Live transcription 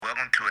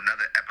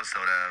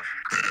episode of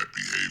Bad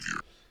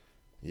Behavior.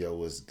 Yo,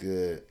 what's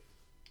good?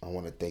 I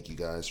want to thank you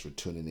guys for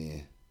tuning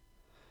in.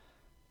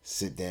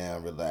 Sit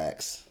down,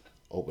 relax,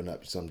 open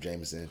up some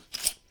Jameson.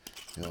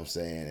 You know what I'm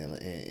saying?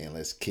 And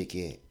let's kick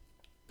it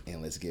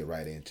and let's get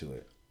right into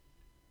it.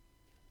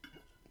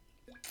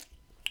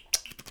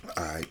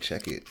 All right,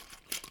 check it.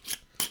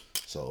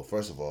 So,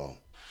 first of all,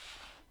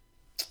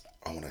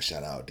 I want to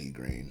shout out D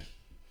Green.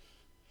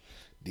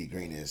 D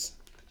Green is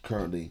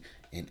currently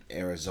in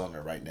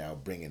Arizona right now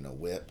bringing a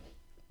whip.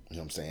 You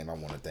know what I'm saying? I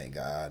want to thank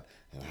God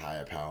and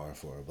higher power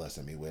for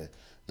blessing me with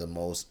the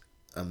most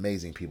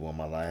amazing people in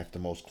my life, the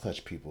most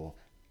clutch people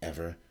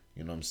ever.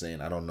 You know what I'm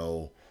saying? I don't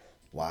know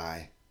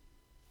why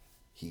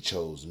he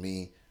chose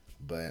me,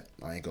 but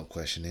I ain't going to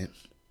question it.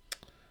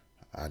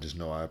 I just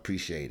know I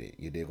appreciate it.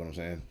 You dig what I'm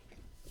saying?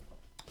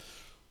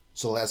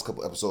 So last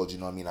couple episodes, you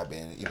know what I mean? I've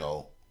been,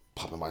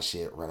 popping my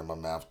shit, running my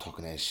mouth,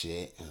 talking that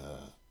shit. You know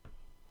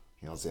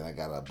what I'm saying? I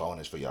got a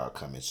bonus for y'all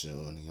coming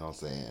soon. You know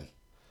what I'm saying?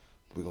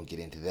 We're going to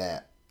get into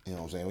that. You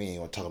know what I'm saying? We ain't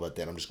going to talk about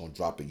that. I'm just going to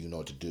drop it. You know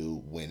what to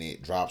do. When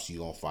it drops, you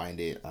going to find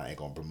it. I ain't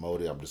going to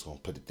promote it. I'm just going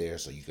to put it there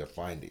so you can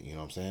find it. You know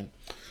what I'm saying?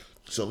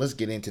 So let's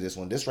get into this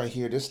one. This right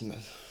here,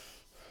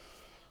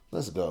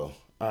 let's go.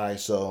 All right,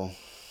 so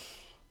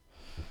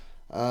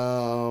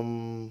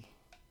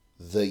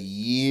the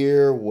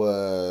year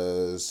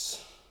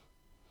was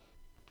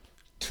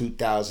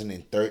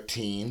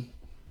 2013.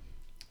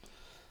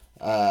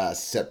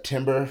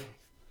 September.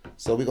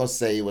 So we're going to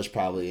say it was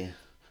probably,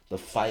 the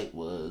fight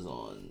was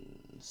on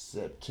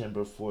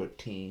September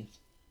 14th.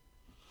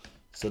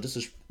 So this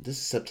is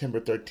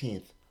September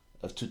 13th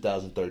of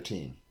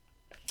 2013.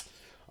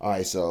 All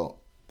right, so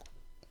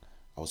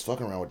I was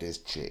fucking around with this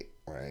chick,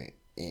 right?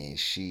 And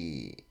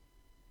she,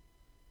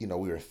 we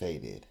were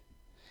faded.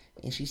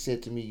 And she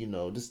said to me,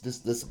 this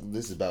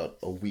is about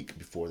a week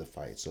before the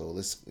fight. So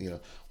let's,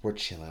 we're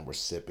chilling, we're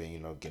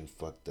sipping, getting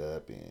fucked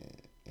up,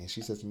 and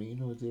she says to me,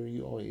 Zara,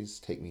 you always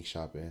take me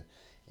shopping,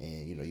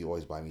 and you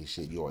always buy me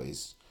shit. You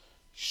always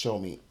show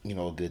me,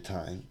 a good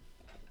time,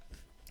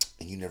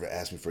 and you never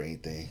ask me for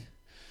anything.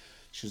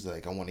 She was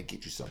like, I want to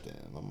get you something,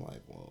 and I'm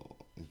like, well,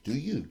 do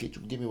you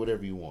give me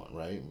whatever you want,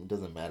 right? It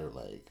doesn't matter,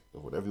 like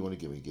whatever you want to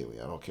give me, give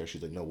me. I don't care.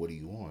 She's like, no, what do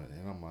you want?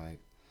 And I'm like,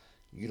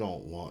 you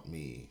don't want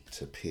me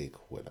to pick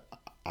what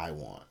I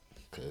want,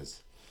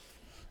 because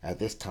at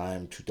this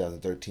time,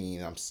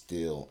 2013, I'm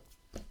still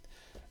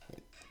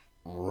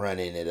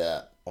running it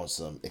up on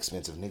some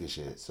expensive nigga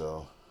shit.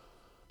 So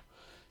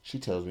she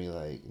tells me,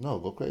 like, no,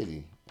 go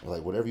crazy,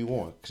 like whatever you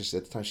want. Because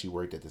at the time she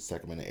worked at the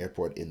Sacramento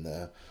airport in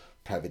the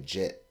private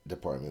jet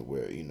department,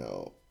 where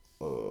the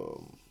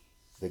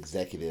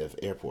executive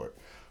airport,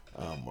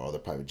 where all the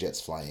private jets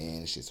fly in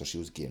and shit. So she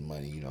was getting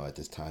money. At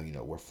this time,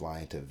 we're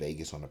flying to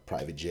Vegas on a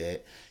private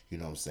jet. You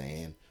know what I'm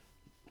saying?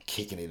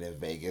 Kicking it in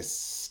Vegas,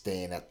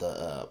 staying at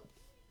the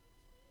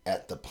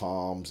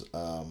Palms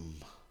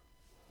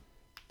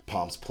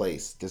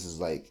Place. This is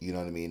like, you know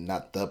what I mean?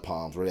 Not the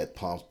Palms. We're at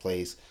Palms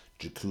Place,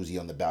 jacuzzi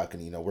on the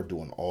balcony. We're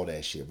doing all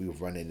that shit. We were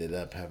running it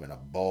up, having a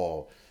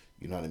ball.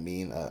 You know what I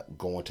mean?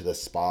 Going to the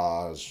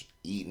spas,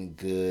 eating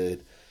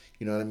good.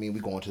 You know what I mean?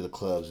 We going to the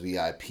clubs,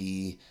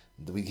 VIP.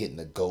 We hitting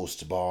the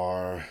Ghost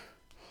Bar.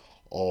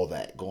 All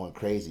that, going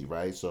crazy,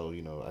 right? So,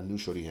 I knew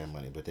Shorty had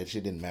money, but that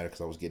shit didn't matter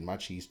because I was getting my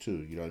cheese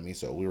too. You know what I mean?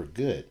 So we were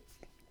good.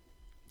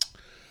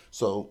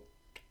 So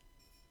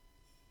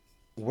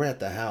we're at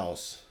the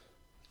house,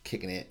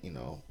 kicking it,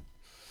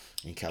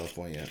 in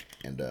California,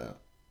 and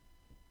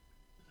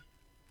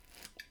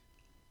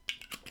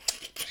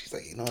she's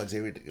like,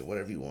 Xavier,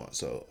 whatever you want.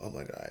 So I'm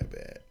like, all right,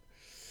 bad.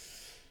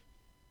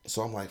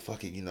 So I'm like,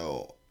 fuck it,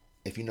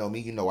 if you know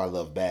me, I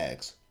love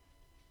bags.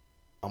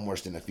 I'm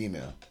worse than a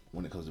female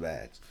when it comes to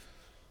bags.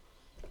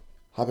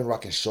 I've been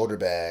rocking shoulder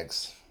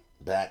bags,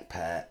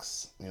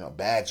 backpacks.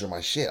 Bags are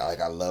my shit. Like,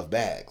 I love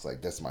bags.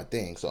 Like, that's my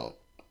thing. So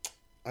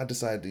I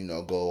decided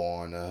to, go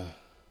on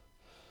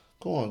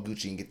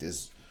Gucci and get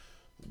this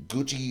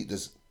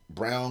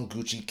brown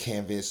Gucci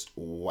canvas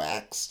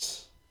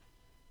waxed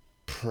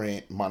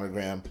print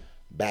monogram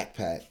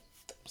backpack.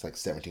 It's like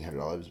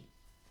 $1,700.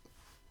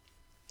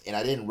 And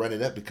I didn't run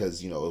it up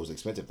because, it was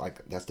expensive.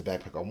 Like, that's the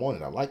backpack I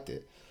wanted. I liked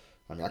it.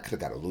 I mean, I could have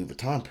got a Louis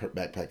Vuitton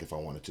backpack if I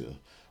wanted to.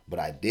 But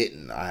I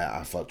didn't.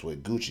 I fucked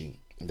with Gucci.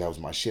 That was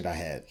my shit. I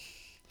had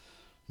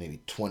maybe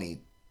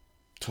 20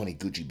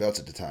 Gucci belts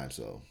at the time.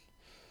 So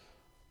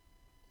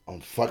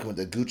I'm fucking with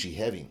the Gucci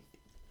heavy.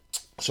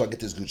 So I get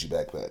this Gucci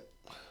backpack.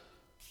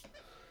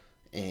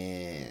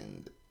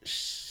 And,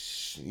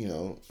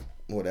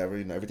 whatever.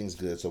 Everything's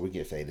good. So we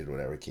get faded,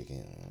 whatever,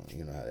 kicking.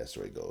 You know how that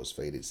story goes.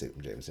 Faded, sick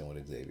from Jameson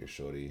with Xavier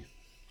Shorty.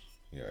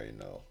 You already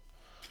know.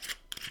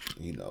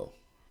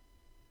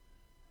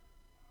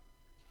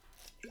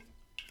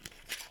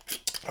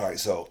 All right,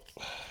 so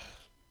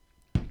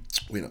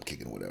we end up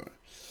kicking whatever.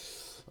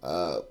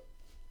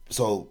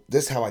 So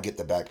this is how I get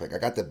the backpack. I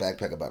got the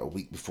backpack about a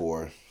week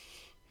before.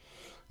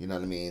 You know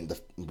what I mean? The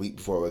week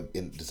before I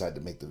decided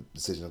to make the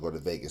decision to go to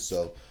Vegas.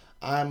 So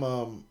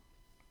I'm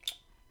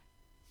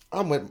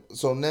I'm with.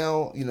 So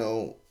now,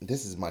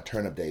 this is my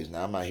turn up days.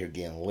 Now I'm out here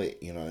getting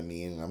lit. You know what I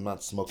mean? I'm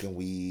not smoking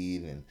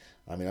weed, and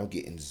I mean I'm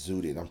getting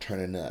zooted. I'm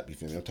turning up. You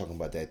feel me? I'm talking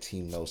about that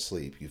team no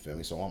sleep. You feel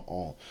me? So I'm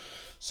on.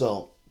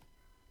 So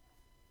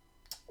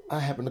I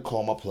happen to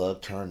call my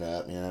plug, turn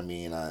up. You know what I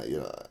mean?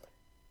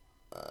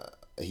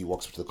 He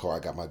walks up to the car. I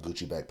got my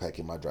Gucci backpack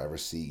in my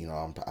driver's seat.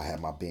 I have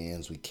my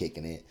Benz. We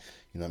kicking it.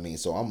 You know what I mean?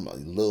 So I'm a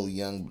little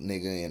young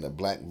nigga in a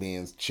black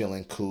Benz,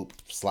 chilling coupe,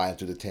 sliding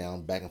through the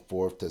town, back and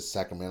forth to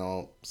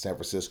Sacramento, San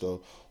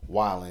Francisco,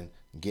 wilding,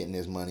 getting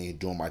this money,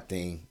 doing my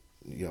thing.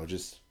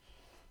 Just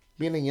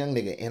being a young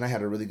nigga. And I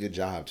had a really good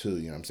job too.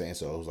 You know what I'm saying?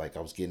 So it was like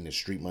I was getting this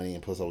street money,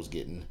 and plus I was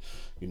getting,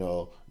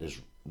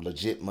 this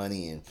legit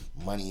money and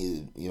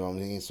money. You know what I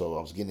mean? So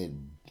I was getting it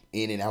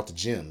in and out the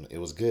gym. It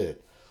was good.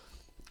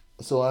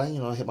 So I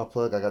hit my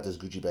plug. I got this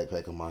Gucci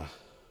backpack on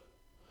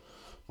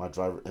my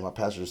driver in my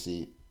passenger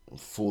seat,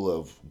 full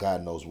of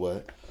God knows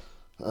what.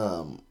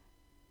 Um,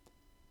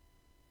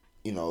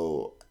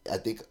 I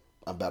think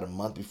about a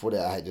month before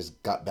that, I had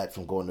just got back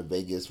from going to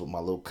Vegas with my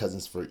little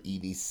cousins for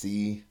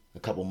EDC a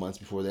couple months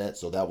before that.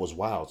 So that was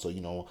wild. So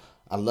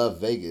I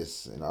love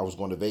Vegas, and I was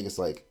going to Vegas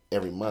like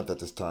every month at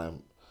this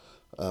time.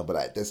 But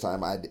at this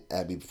time, I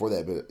before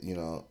that, but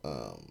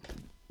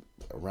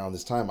around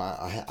this time,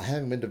 I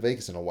haven't been to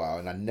Vegas in a while,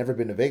 and I've never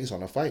been to Vegas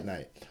on a fight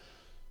night.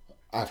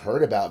 I've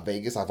heard about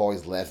Vegas. I've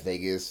always left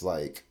Vegas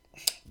like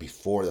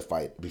before the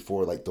fight,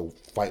 before like the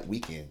fight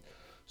weekend.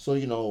 So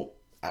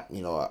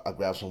I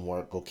grab some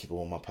work, go kick it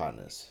with my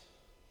partners.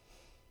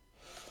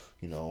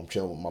 I'm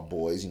chilling with my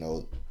boys.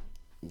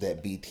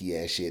 That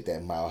BTS shit,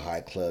 that Mile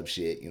High Club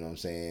shit. You know what I'm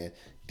saying?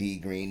 D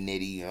Green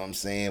Nitty. You know what I'm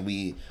saying?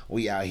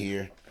 We out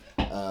here,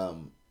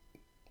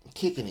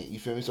 kicking it. You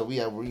feel me? So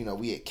we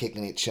at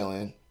kicking it,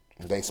 chilling.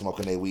 They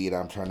smoking their weed.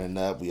 I'm turning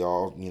up. We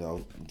all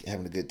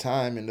having a good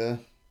time, and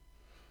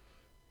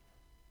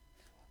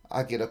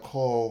I get a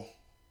call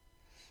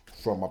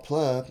from my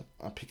plug.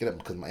 I pick it up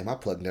because my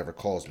plug never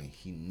calls me.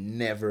 He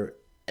never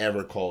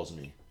ever calls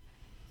me.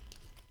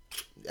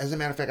 As a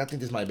matter of fact, I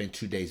think this might have been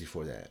 2 days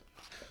before that.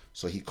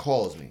 So he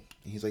calls me.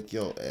 And he's like,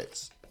 "Yo,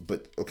 X."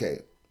 But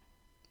okay,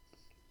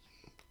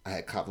 I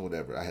had copy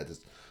whatever. I had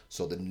this.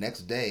 So the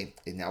next day,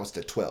 and now it's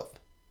the 12th.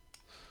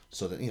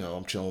 So that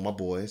I'm chilling with my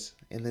boys,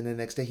 and then the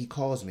next day he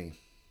calls me,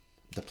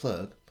 the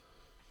plug,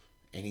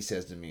 and he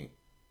says to me,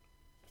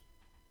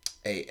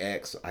 "Hey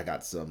X, I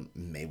got some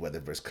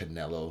Mayweather versus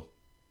Canelo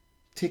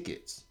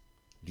tickets.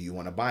 Do you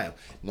want to buy them?"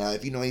 Now,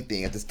 if you know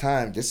anything, at this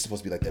time, this is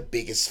supposed to be like the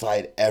biggest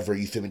fight ever.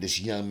 You feel me?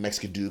 This young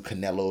Mexican dude,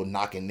 Canelo,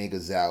 knocking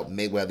niggas out.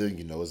 Mayweather,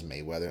 is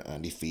Mayweather,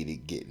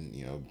 undefeated,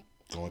 getting,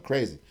 going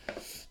crazy.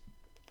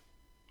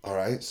 All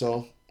right,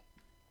 so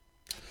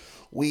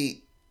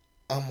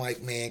I'm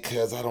like, man,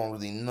 cuz I don't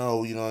really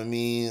know, you know what I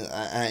mean?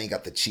 I ain't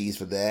got the cheese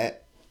for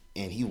that.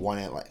 And he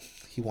wanted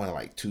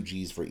like 2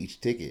 G's for each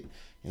ticket.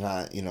 And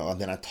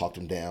then I talked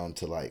him down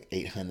to like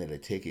 800 a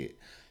ticket,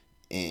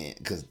 and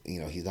because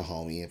he's a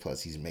homie, and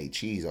plus he's made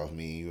cheese off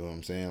me. You know what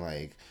I'm saying?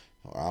 Like,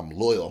 I'm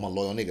loyal. I'm a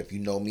loyal nigga. If you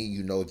know me,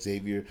 you know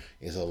Xavier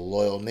is a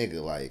loyal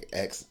nigga. Like,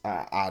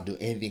 I'll do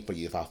anything for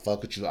you. If I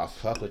fuck with you, I'll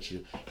fuck with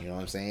you. You know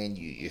what I'm saying?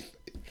 If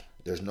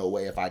there's no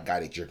way if I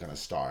got it, you're gonna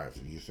starve.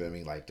 You feel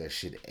me? Like, that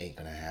shit ain't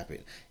gonna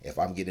happen. If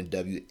I'm getting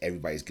W,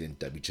 everybody's getting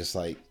W. Just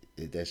like,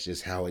 that's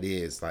just how it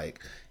is. Like,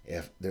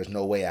 if there's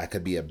no way I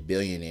could be a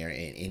billionaire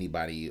and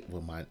anybody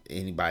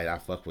I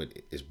fuck with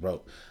is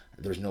broke,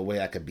 there's no way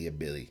I could be a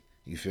Billy.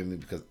 You feel me?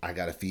 Because I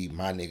gotta feed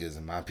my niggas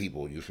and my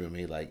people. You feel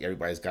me? Like,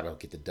 everybody's gotta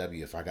get the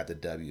W. If I got the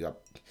W, I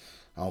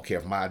don't care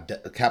if my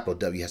capital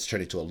W has to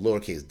turn into a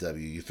lowercase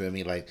W. You feel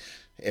me? Like,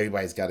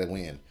 everybody's gotta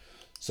win.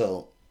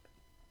 So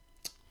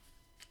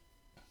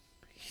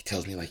he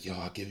tells me like, "Yo,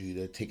 I'll give you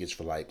the tickets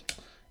for like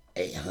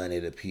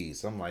 800 a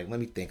piece." I'm like, let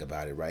me think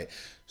about it, right?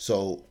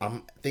 So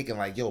I'm thinking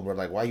like, "Yo, bro,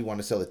 like, why you want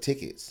to sell the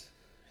tickets?"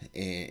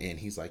 And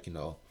he's like,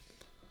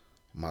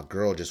 "My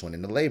girl just went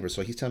into labor."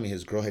 So he's telling me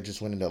his girl had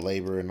just went into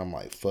labor, and I'm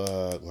like,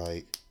 fuck,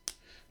 like,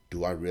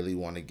 do I really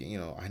want to get,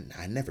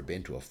 I never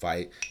been to a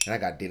fight, and I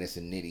got Dennis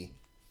and Nitty,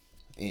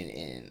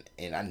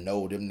 and I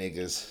know them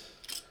niggas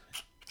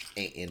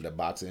ain't into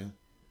boxing.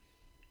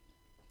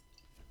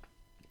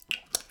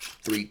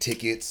 3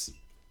 tickets,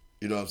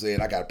 you know what I'm saying?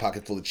 I got a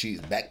pocket full of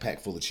cheese, backpack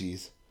full of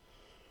cheese.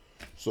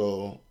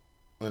 So,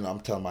 and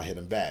I'm telling him I hit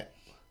him back.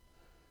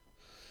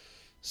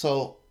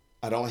 So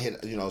I don't hit,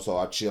 so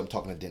I chill. I'm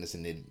talking to Dennis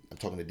and Nitty. I'm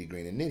talking to D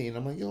Green and Nitty, and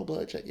I'm like, "Yo,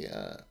 bud, check it.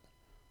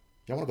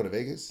 Y'all want to go to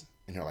Vegas?"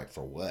 And they're like,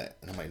 "For what?"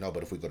 And I'm like, "No,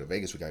 but if we go to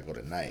Vegas, we gotta go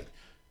tonight."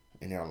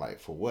 And they're like,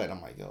 "For what?"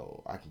 I'm like,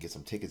 "Yo, I can get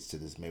some tickets to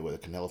this Mayweather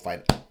Canelo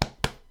fight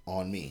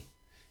on me."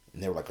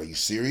 And they were like, "Are you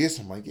serious?"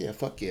 I'm like, "Yeah,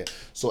 fuck yeah."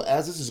 So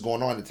as this is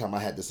going on, at the time I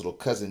had this little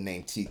cousin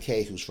named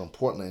TK who's from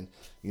Portland.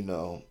 He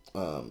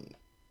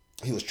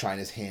was trying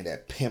his hand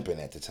at pimping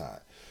at the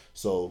time.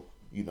 So,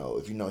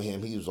 if you know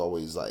him, he was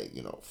always like,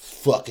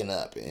 fucking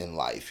up in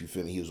life. You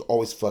feel me? He was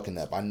always fucking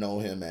up. I know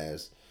him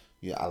as,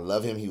 I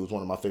love him. He was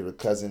one of my favorite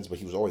cousins, but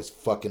he was always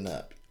fucking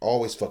up.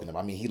 Always fucking up.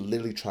 I mean, he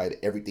literally tried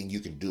everything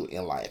you can do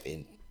in life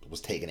and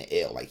was taking an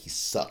L. Like he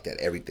sucked at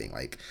everything.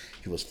 Like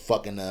he was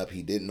fucking up.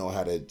 He didn't know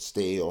how to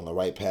stay on the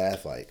right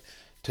path. Like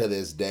to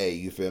this day,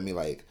 you feel me?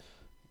 Like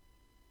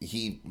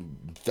he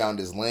found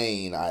his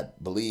lane, I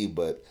believe,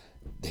 but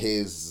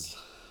his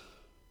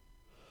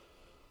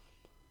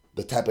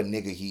the type of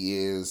nigga he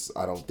is,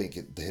 I don't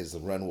think his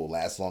run will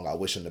last long. I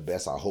wish him the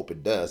best. I hope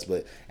it does.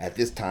 But at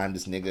this time,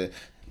 this nigga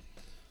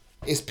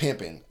is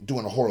pimping,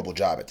 doing a horrible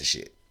job at the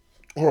shit.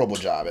 Horrible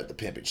job at the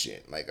pimping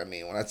shit. Like, I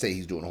mean, when I say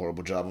he's doing a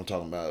horrible job, I'm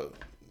talking about,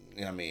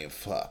 you know what I mean,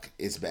 fuck,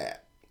 it's bad.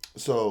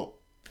 So,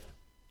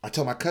 I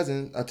tell my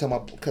cousin,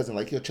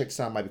 like, yo, check this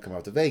out, I might be coming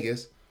out to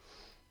Vegas.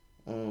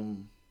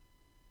 Can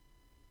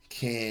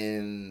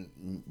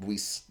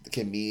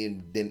me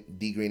and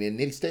D Green and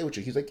Nitty stay with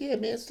you? He's like, yeah,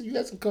 man, so you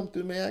guys can come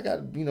through, man. I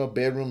got, you know,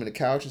 bedroom and a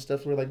couch and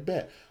stuff. We're like,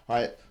 bet. All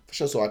right, for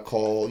sure. So I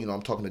call, you know,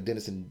 I'm talking to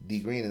Dennis and D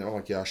Green, and I'm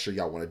like, yeah, sure,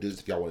 y'all want to do this.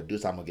 If y'all want to do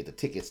this, I'm gonna get the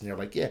tickets. And they're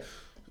like, yeah,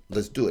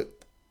 let's do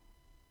it.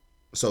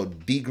 So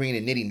D Green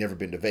and Nitty never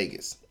been to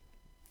Vegas.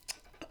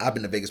 I've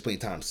been to Vegas plenty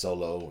of times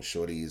solo,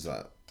 shorties,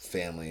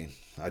 family.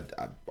 I've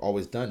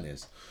always done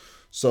this.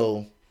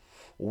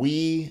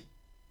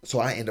 So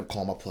I end up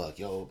calling my plug,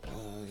 yo,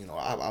 you know,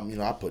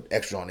 I put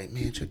extra on it.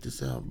 Man, check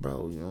this out,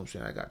 bro. You know what I'm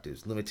saying? I got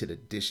this limited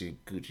edition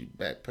Gucci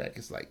backpack.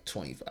 It's like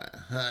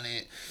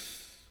 $2,500.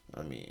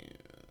 I mean,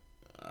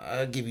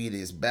 I'll give you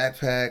this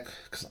backpack.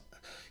 Cause,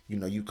 you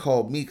know, you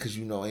called me because,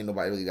 you know, ain't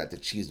nobody really got the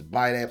cheese to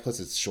buy that. Plus,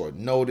 it's short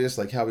notice.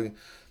 Like, how we, you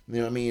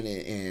know what I mean?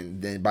 And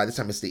then by the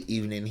time it's the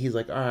evening, he's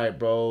like, all right,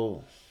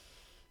 bro.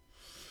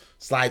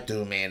 Slide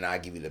through, man. I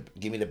give me the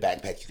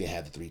backpack. You can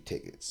have the 3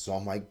 tickets. So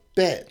I'm like,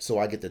 bet. So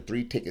I get the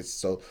 3 tickets.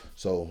 So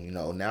you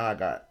know, now I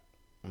got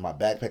my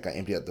backpack. I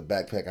empty out the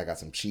backpack. I got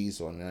some cheese.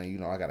 So now, you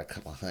know, I got a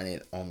couple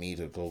hundred on me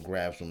to go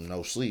grab some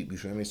no sleep. You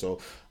feel me? So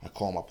I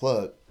call my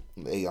plug.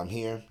 Hey, I'm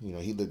here. You know,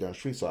 he lived down the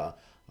street. So I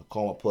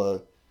call my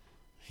plug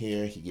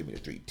here. He give me the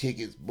 3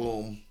 tickets.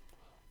 Boom.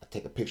 I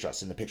take a picture. I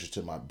send the pictures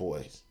to my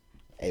boys.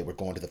 Hey, we're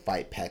going to the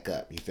fight, pack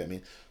up. You feel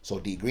me? So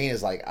D Green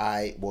is like,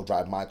 I will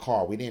drive my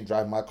car. We didn't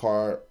drive my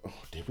car. Oh,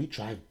 did we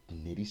drive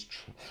Nitty's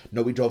truck?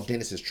 No, we drove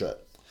Dennis's truck.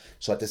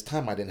 So at this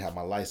time, I didn't have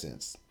my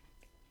license.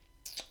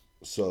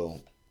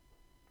 So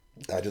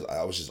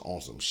I was just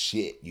on some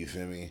shit. You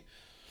feel me?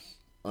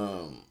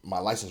 My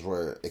license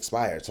were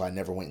expired, so I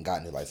never went and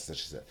got a new license.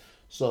 She said.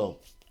 So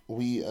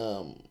we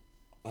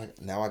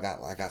now I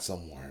got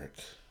some work,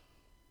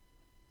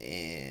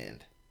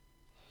 and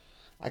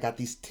I got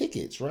these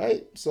tickets,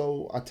 right?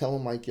 So I tell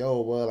them like,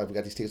 yo, well, like we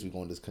got these tickets. We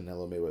going to this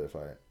Canelo Mayweather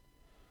fight.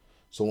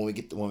 So we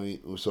get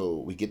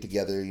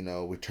together, you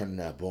know, we're turning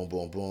up, boom,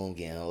 boom, boom,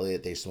 getting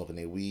lit. They smoking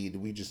their weed.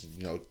 We just,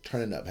 you know,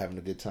 turning up, having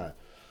a good time.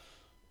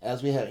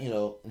 As we have, you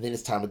know, then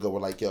it's time to go.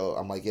 We're like, yo,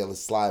 I'm like, yeah,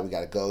 let's slide. We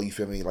gotta go. You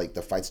feel me? Like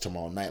the fight's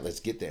tomorrow night. Let's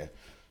get there.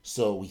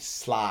 So we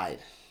slide.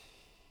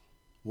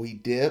 We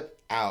dip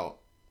out,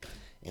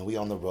 and we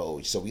on the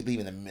road. So we leave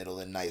in the middle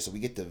of the night. So we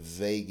get to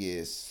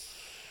Vegas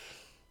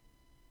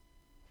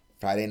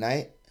Friday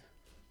night.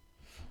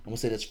 I'm gonna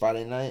say that's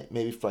Friday night.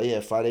 Maybe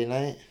Friday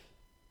night.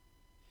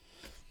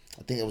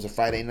 I think it was a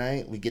Friday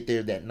night. We get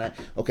there that night.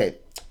 Okay,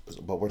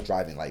 but we're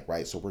driving like,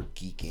 right? So we're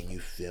geeking, you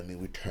feel me?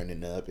 We're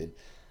turning up, and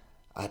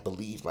I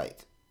believe like,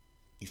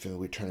 you feel me?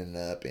 We're turning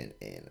up, and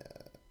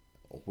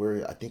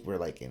I think we're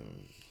like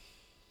in,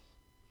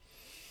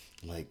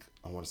 like,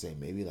 I want to say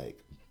maybe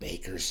like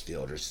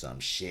Bakersfield or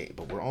some shit.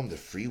 But we're on the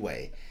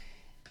freeway,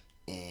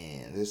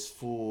 and this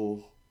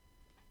fool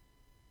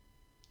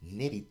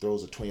Nitty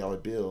throws a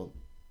 $20 bill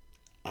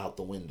out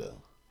the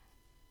window.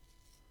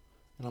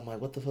 And I'm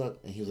like, what the fuck?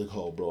 And he was like,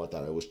 oh, bro, I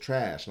thought it was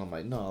trash. And I'm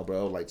like, no,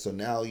 bro. Like, so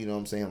now, you know what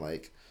I'm saying?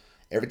 Like,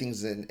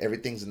 everything's in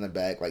the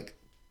bag. Like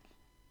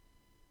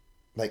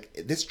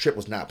this trip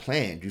was not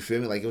planned. You feel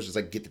me? Like, it was just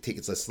like, get the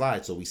tickets, let's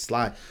slide. So we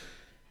slide.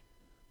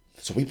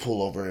 So we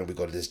pull over and we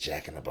go to this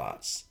Jack in the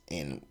Box.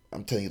 And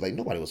I'm telling you, like,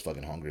 nobody was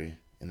fucking hungry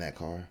in that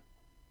car.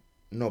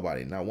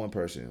 Nobody, not one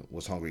person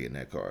was hungry in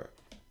that car.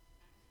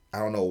 I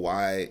don't know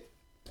why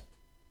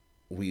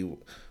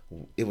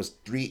it was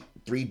three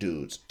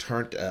dudes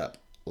turned up,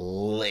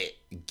 lit,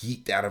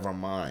 geeked out of our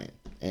mind,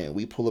 and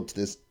we pull up to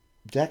this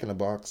Jack in the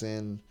Box,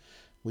 and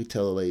we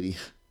tell the lady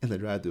in the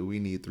drive-thru we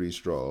need 3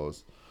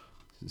 straws,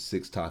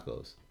 6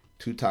 tacos,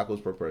 2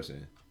 tacos per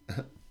person.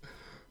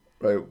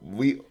 Right?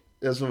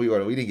 That's what we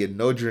ordered. We didn't get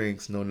no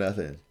drinks, no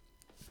nothing.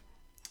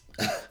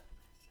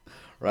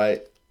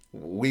 Right?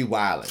 We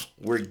wildin',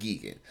 we're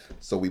geeking.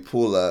 So we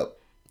pull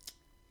up,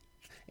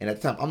 and at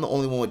the time I'm the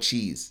only one with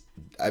cheese.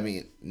 I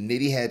mean,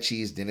 Nitty had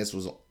cheese. Dennis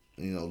was,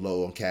 you know,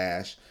 low on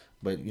cash.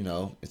 But, you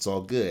know, it's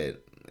all good.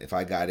 If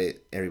I got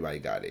it, everybody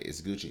got it.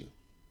 It's Gucci.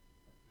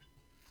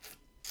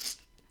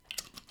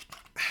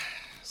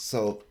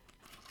 So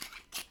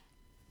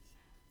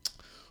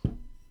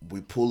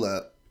we pull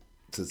up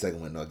to the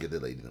second window. I'll give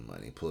the lady the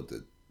money. Pull up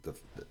the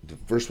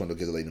first one, to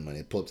give the lady the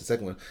money. Pull up the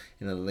second one,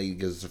 and the lady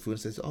gives us her food and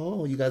says,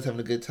 oh, you guys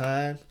having a good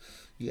time?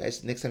 You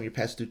guys, next time you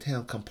pass through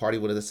town, come party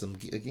with us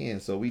again.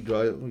 So we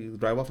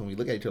drive off, and we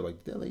look at each other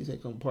like, that lady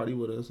said come party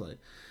with us. Like,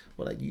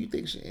 well, like, you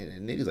think she,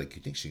 and Nitty's like,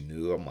 you think she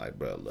knew? I'm like,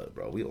 bro, look,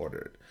 bro, we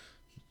ordered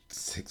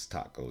 6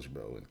 tacos,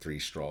 bro, and 3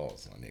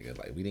 straws, my nigga.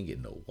 Like, we didn't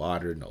get no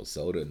water, no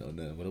soda, no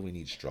nothing. What do we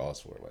need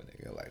straws for, my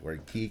nigga? Like, we're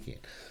geeking.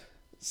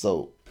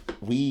 So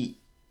we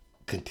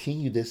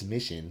continue this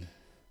mission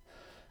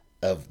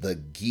of the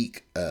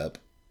geek up,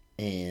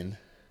 and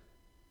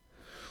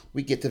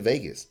we get to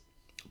Vegas.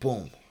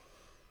 Boom.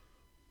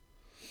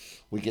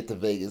 We get to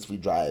Vegas, we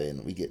drive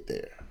in, we get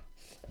there.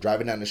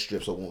 Driving down the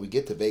strip. So when we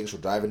get to Vegas, we're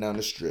driving down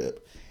the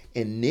strip.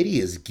 And Nitty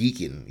is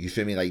geeking. You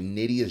feel me? Like,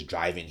 Nitty is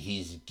driving.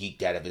 He's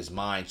geeked out of his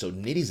mind. So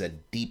Nitty's a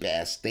deep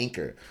ass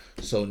thinker.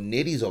 So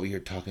Nitty's over here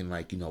talking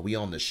like, we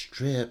on the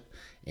strip.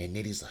 And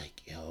Nitty's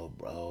like, yo,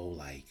 bro,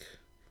 like,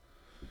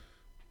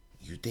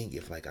 you think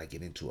if like I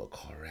get into a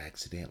car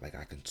accident, like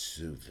I can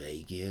sue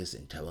Vegas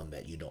and tell them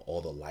that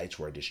all the lights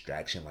were a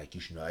distraction, like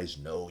you guys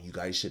know you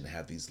guys shouldn't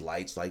have these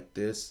lights like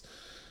this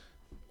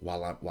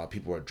while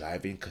people are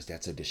driving because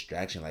that's a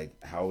distraction. Like,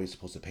 how are we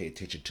supposed to pay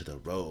attention to the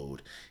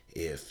road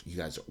if you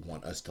guys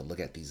want us to look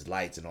at these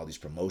lights and all these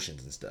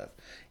promotions and stuff?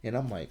 And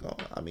I'm like, oh,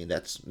 I mean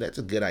that's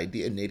a good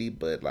idea, Nitty,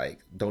 but like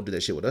don't do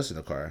that shit with us in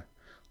the car.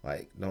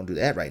 Like, don't do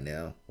that right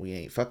now. We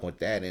ain't fucking with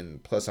that.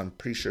 And plus, I'm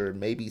pretty sure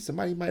maybe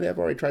somebody might have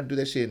already tried to do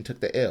that shit and took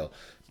the L.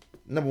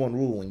 Number one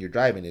rule when you're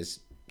driving is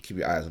keep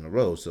your eyes on the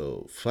road.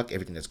 So, fuck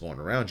everything that's going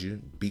around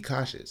you. Be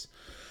cautious.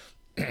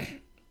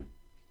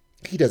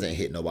 He doesn't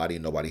hit nobody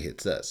and nobody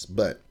hits us.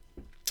 But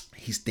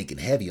he's thinking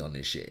heavy on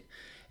this shit.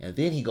 And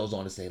then he goes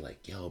on to say,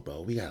 like, yo,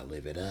 bro, we got to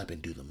live it up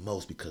and do the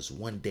most because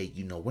one day,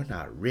 we're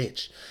not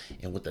rich.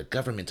 And what the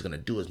government's going to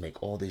do is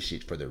make all this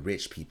shit for the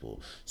rich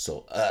people.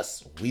 So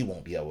we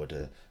won't be able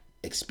to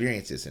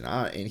experience this.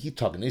 And he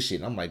talking this shit.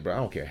 And I'm like, bro, I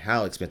don't care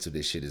how expensive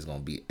this shit is going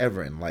to be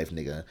ever in life,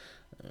 nigga.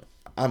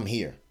 I'm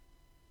here.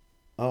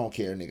 I don't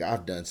care, nigga.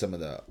 I've done some of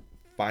the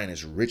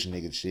finest rich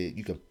nigga shit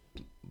you can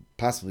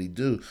possibly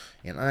do.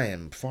 And I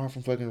am far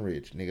from fucking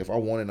rich, nigga. If I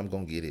want it, I'm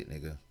going to get it,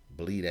 nigga.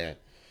 Believe that.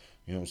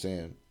 You know what I'm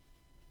saying?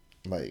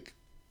 Like,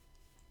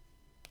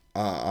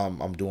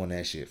 I'm doing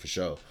that shit for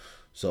sure.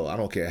 So I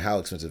don't care how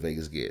expensive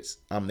Vegas gets.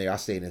 I'm there. I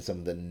stayed in some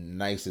of the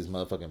nicest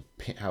motherfucking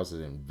penthouses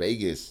in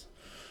Vegas.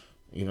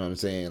 You know what I'm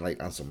saying?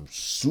 Like, on some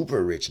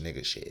super rich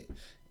nigga shit.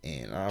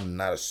 And I'm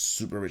not a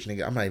super rich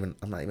nigga. I'm not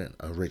even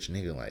a rich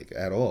nigga like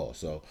at all.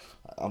 So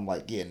I'm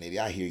like, yeah, nigga,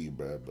 I hear you,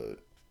 bro. But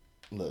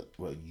look,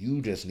 bro,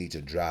 you just need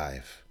to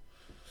drive.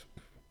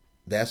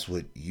 That's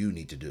what you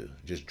need to do.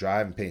 Just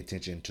drive and pay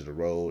attention to the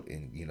road,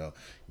 and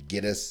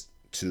get us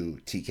to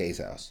TK's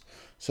house.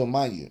 So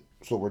mind you,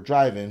 we're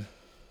driving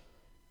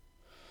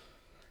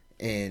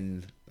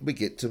and we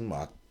get to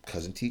my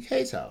cousin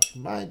TK's house.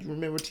 Mind you,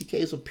 remember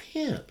TK's a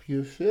pimp.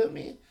 You feel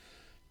me?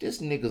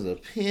 This nigga's a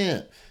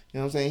pimp. You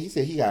know what I'm saying? He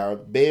said he got our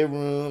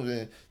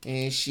bedrooms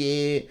and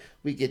shit.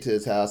 We get to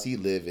his house. He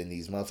live in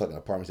these motherfucking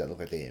apartments that look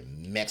like they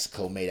in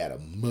Mexico made out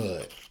of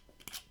mud.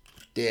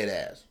 Dead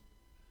ass.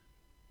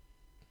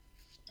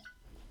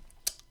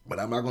 But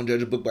I'm not going to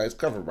judge a book by its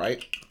cover,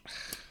 right?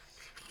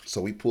 So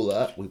we pull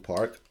up, we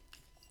park.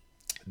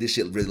 This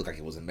shit really looked like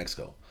it was in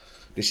Mexico.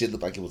 This shit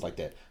looked like it was like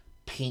that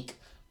pink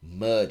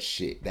mud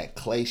shit, that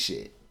clay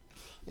shit.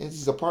 And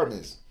these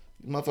apartments,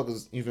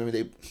 motherfuckers, you feel me?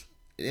 They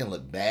didn't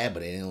look bad,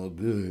 but they didn't look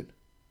good.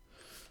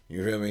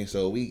 You feel me?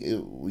 So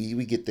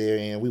we get there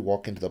and we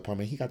walk into the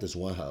apartment. He got this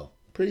one hoe,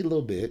 pretty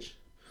little bitch.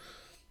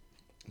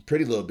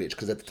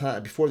 Because at the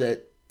time before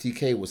that,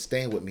 TK was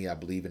staying with me, I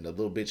believe, and the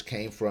little bitch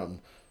came from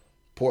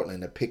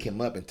Portland to pick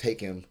him up and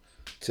take him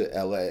to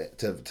LA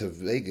to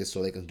Vegas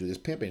so they can do this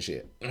pimping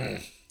shit.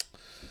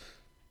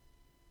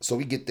 So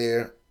we get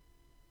there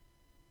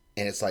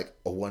and it's like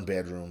a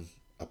 1-bedroom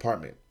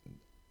apartment.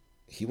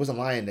 He wasn't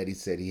lying that he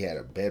said he had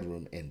a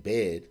bedroom and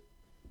bed,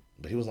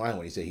 but he was lying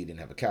when he said he didn't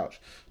have a couch.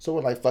 So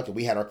we're like, fuck it.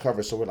 We had our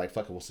cover, so we're like,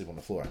 fuck it, we'll sleep on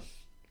the floor.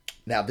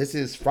 Now this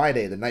is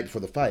Friday, the night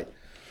before the fight.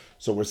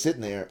 So we're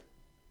sitting there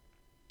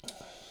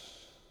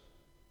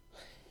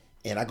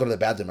and I go to the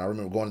bathroom. I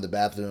remember going to the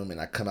bathroom and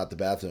I come out the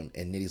bathroom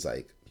and Nitty's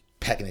like,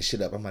 packing his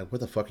shit up. I'm like, what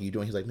the fuck are you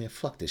doing? He's like, man,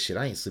 fuck this shit.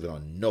 I ain't sleeping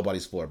on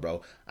nobody's floor,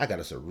 bro. I got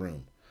us a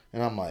room.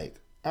 And I'm like,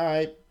 all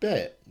right,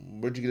 bet.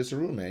 Where'd you get us a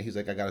room at? He's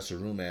like, I got us a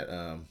room at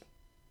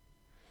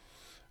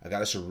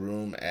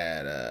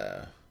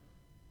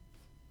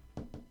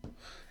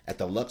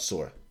the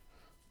Luxor.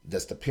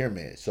 That's the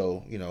Pyramid.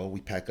 So, we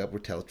pack up, we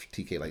tell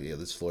TK like, yeah,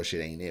 this floor shit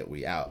ain't it.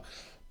 We out.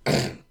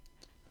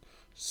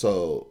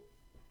 So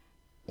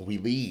we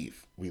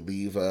leave. We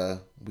leave the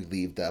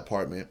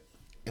apartment.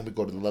 And we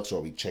go to the Luxor,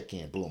 we check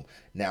in, boom.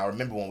 Now, I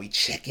remember when we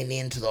checking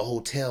into the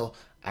hotel,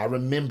 I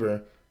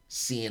remember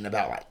seeing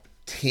about like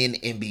 10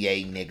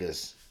 NBA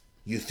niggas.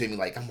 You feel me?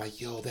 Like, I'm like,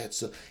 yo,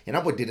 that's and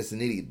I'm with Dennis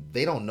and Nitty.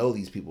 They don't know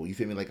these people. You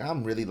feel me? Like,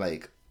 I'm really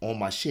like on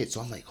my shit.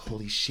 So I'm like,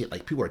 holy shit.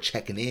 Like, people are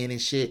checking in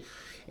and shit.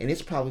 And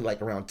it's probably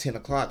like around 10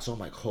 o'clock. So I'm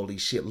like, holy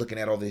shit, looking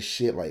at all this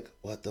shit. Like,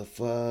 what the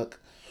fuck?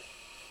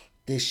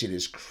 This shit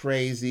is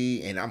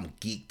crazy. And I'm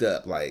geeked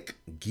up. Like,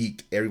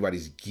 geeked.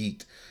 Everybody's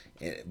geeked.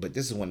 But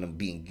this is when them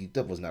being geeked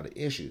up was not an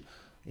issue.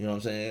 You know what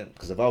I'm saying?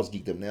 Because if I was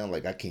geeked up now,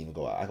 like, I can't even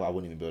go out. I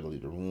wouldn't even be able to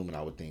leave the room, and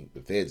I would think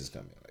the feds is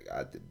coming.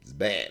 Like, it's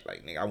bad.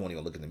 Like, nigga, I won't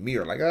even look in the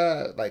mirror. Like,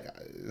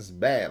 it's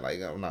bad.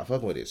 Like, I'm not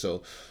fucking with it.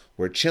 So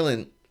we're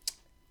chilling,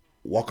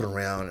 walking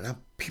around and I'm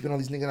peeping all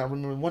these niggas. And I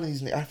remember one of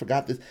these niggas, I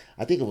forgot this.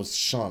 I think it was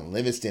Sean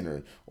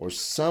Livingston or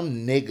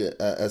some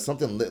nigga,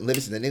 something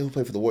Livingston, the nigga who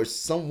played for the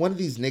Warriors. One of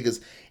these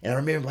niggas, and I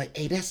remember like,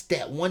 hey, that's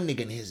that one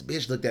nigga. And his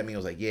bitch looked at me. I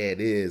was like, yeah, it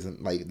is.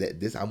 And like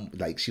I'm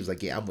like, she was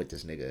like, yeah, I'm with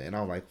this nigga. And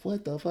I'm like,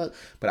 what the fuck?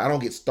 But I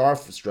don't get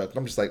starstruck.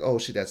 I'm just like, oh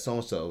shit, that's so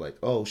and so. Like,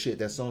 oh shit,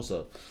 that's so and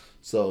so.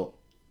 So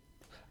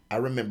I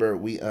remember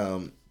we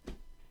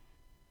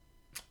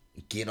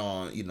get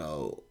on,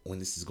 when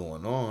this is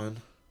going on,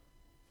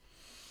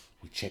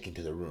 we check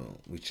into the room.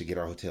 We should get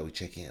our hotel. We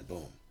check in.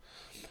 Boom.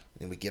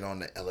 Then we get on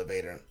the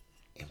elevator,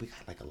 and we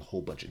got like a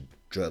whole bunch of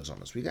drugs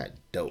on us. We got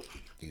dope.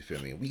 You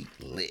feel me? We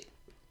lit.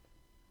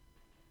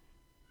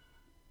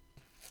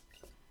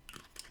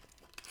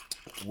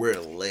 We're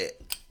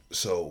lit.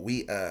 So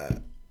we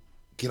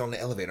get on the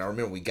elevator. I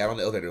remember we got on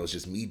the elevator. It was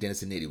just me,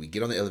 Dennis, and Nitty. We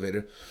get on the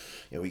elevator,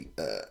 and we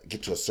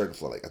get to a certain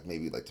floor, like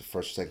maybe like the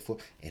first or second floor,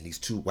 and these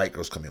two white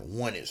girls come in.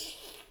 One is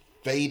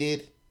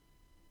faded,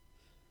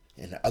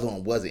 and the other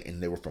one wasn't,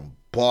 and they were from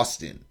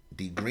Boston.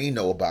 D Green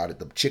know about it.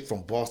 The chick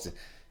from Boston.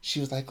 She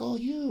was like, "Oh,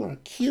 you are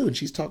cute," and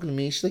she's talking to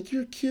me. She's like,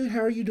 "You're cute. How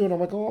are you doing?" I'm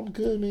like, "Oh, I'm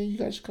good, man. You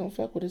guys should come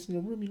fuck with us in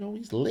the room.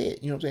 He's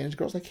lit. You know what I'm saying?" And the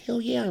girl's like, "Hell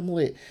yeah, I'm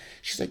lit."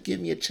 She's like, "Give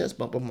me a chest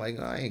bump." I'm like,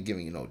 "I ain't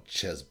giving you no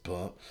chest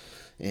bump."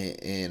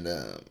 And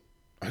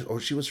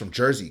or she was from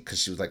Jersey because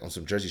she was like on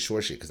some Jersey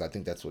Shore shit because I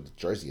think that's what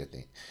Jersey, I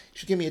think.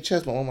 She give me a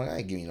chest bump. I'm like, I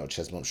ain't giving you no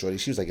chest bump, shorty.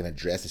 She was like in a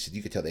dress and shit.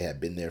 You could tell they had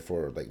been there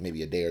for like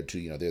maybe a day or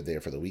two. They're there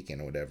for the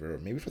weekend or whatever, or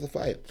maybe for the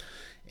fight.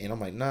 And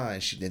I'm like, nah.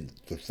 And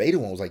the faded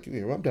one was like,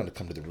 I'm down to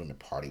come to the room and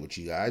party with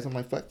you guys. I'm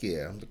like, fuck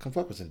yeah, I'm to come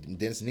fuck with some. And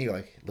Dennis and Neil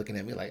like looking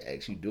at me like,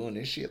 actually doing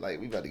this shit.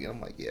 Like we about to get.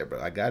 I'm like, yeah, bro,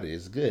 I got it.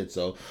 It's good.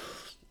 So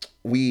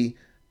we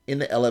in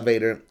the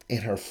elevator and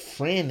her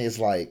friend is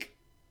like,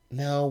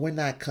 no, we're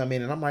not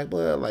coming. And I'm like,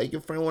 well, like your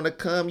friend want to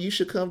come, you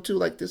should come too.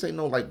 Like this ain't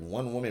no like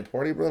one woman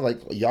party, bro.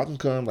 Like y'all can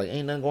come. Like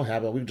ain't nothing gonna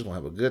happen. We just gonna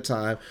have a good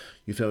time.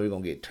 You feel me? We're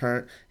gonna get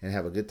turned and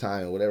have a good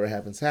time, and whatever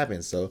happens,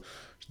 happens. So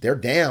they're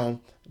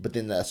down, but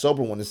then the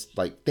sober one is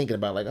like thinking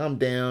about like I'm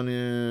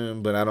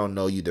down, but I don't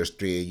know you. There's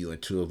three of you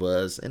and two of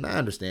us, and I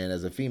understand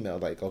as a female,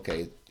 like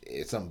okay,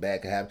 if something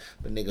bad could happen.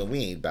 But nigga, we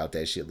ain't about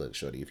that shit. Look,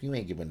 shorty, if you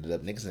ain't giving it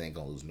up, niggas ain't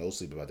gonna lose no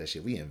sleep about that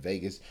shit. We in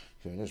Vegas.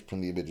 There's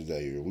plenty of bitches out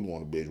here. We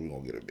want a bitch, we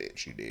gonna get a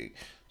bitch. You dig?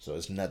 So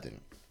it's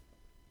nothing.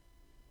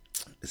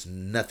 It's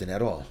nothing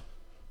at all.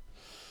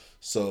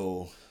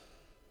 So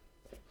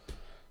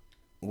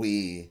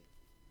we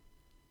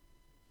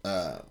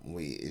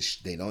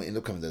they don't end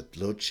up coming. The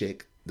little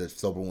chick, the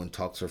sober one,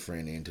 talks her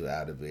friend into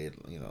out of it.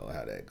 You know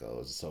how that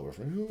goes. The sober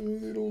friend, oh,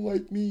 they don't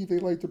like me. They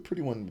like the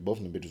pretty one. Both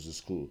of the bitches at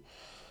school.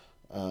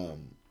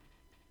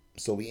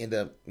 So we end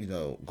up,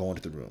 going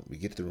to the room. We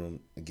get to the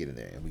room and get in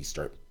there, and we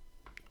start.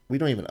 We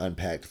don't even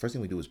unpack. The first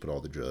thing we do is put all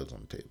the drugs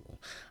on the table.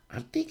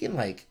 I'm thinking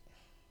like,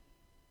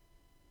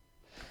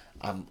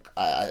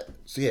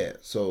 so yeah,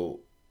 so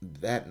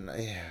that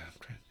night, yeah, I'm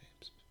trying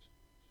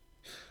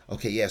to.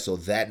 Okay, yeah, so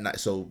that night,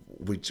 so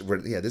this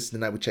is the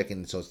night we check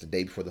in. So it's the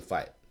day before the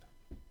fight.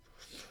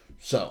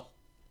 So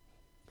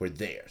we're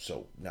there.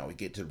 So now we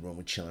get to the room,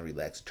 we chilling,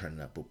 relax,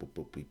 turning up, boop, boop,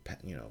 boop. We,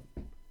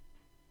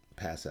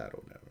 pass out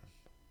or whatever.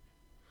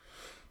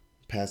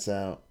 Pass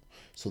out.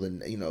 So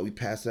then, we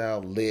pass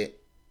out, lit.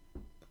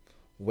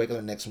 Wake up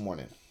the next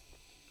morning.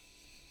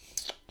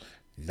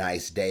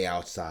 Nice day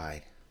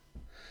outside.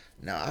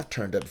 Now I've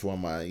turned up before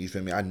you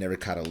feel me? I never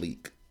caught a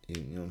leak.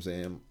 You know what I'm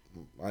saying?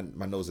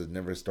 My nose has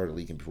never started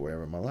leaking before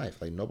ever in my life.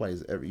 Like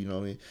nobody's ever, you know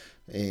what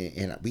I mean?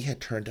 And we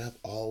had turned up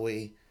all the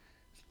way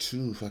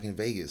to fucking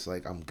Vegas.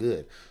 Like I'm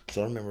good.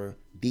 So I remember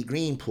D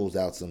Green pulls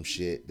out some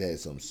shit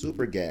that's some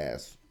super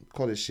gas.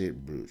 Call this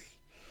shit Bruce.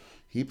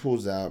 He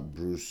pulls out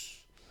Bruce,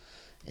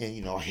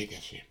 and I hit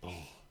that shit. Boom.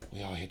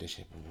 We all hit that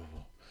shit. Boom, boom,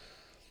 boom.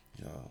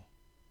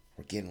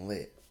 We're getting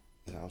lit.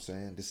 You know what I'm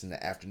saying? This is in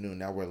the afternoon.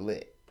 Now we're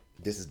lit.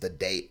 This is the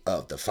day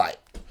of the fight.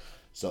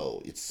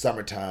 So it's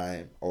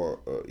summertime, or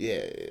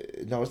yeah,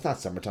 no, it's not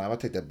summertime. I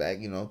take that back.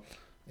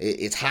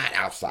 It's hot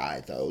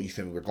outside though. You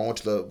feel me? We're going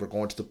to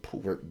the pool.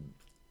 We're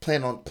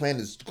plan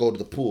is to go to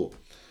the pool,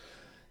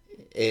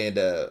 and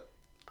I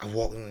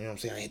walk. You know what I'm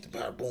saying? I hit the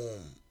bar, boom,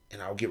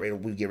 and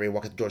we get ready to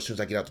walk out the door. As soon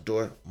as I get out the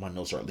door, my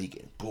nose start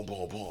leaking. Boom,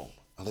 boom, boom.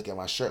 I look at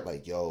my shirt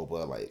like, yo,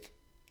 but like,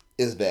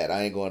 it's bad.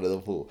 I ain't going to the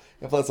pool.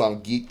 And plus,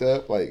 I'm geeked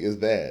up. Like, it's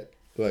bad.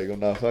 Like, I'm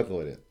not fucking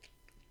with it.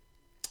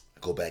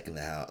 Go back in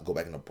the house. Go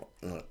back in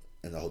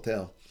the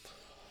hotel.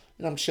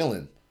 And I'm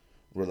chilling,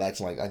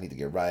 relaxing. Like, I need to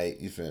get right.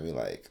 You feel me?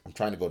 Like, I'm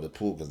trying to go to the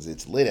pool because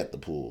it's lit at the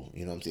pool.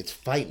 You know what I'm saying? It's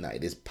fight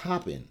night. It's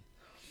popping.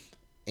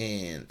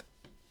 And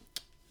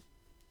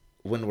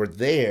when we're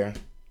there,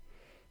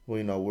 we're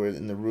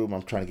in the room.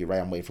 I'm trying to get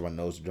right. I'm waiting for my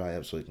nose to dry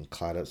up so it can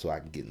clot up so I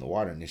can get in the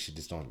water. And then she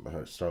just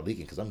don't start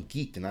leaking because I'm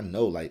geeked and I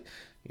know like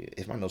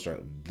if my nose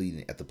start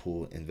bleeding at the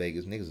pool in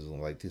Vegas, niggas is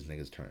gonna like this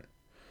nigga's turn.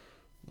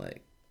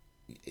 Like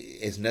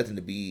it's nothing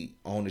to be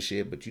on the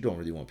shit, but you don't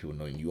really want people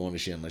knowing you own the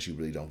shit unless you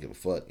really don't give a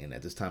fuck. And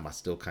at this time, I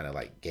still kind of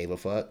like gave a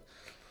fuck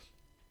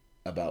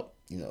about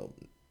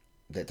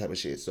that type of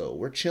shit. So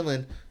we're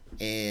chilling,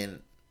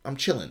 and I'm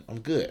chilling. I'm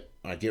good.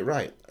 I get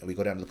right. And we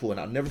go down to the pool, and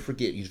I'll never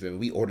forget. You feel me?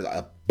 We ordered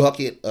a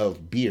bucket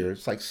of beer.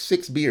 It's like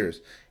 6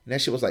 beers, and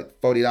that shit was like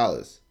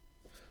 $40,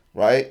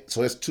 right? So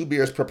there's 2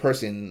 beers per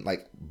person,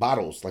 like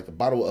bottles, like a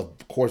bottle of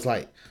Coors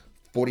Light,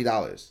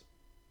 $40.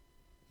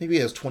 Maybe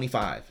it was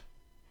 25.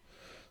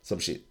 Some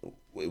shit.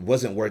 It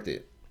wasn't worth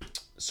it.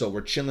 So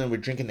we're chilling, we're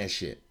drinking that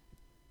shit.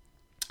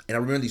 And I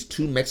remember these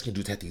 2 Mexican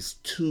dudes had these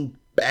 2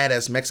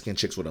 badass Mexican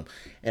chicks with them.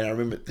 And I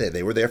remember that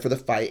they were there for the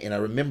fight. And I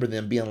remember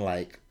them being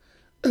like,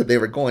 they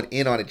were going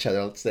in on each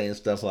other, saying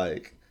stuff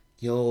like,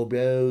 yo,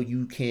 bro,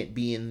 you can't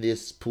be in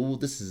this pool.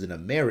 This is an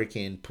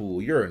American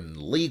pool. You're in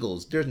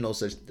illegals. There's no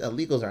such,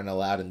 illegals aren't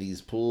allowed in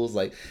these pools.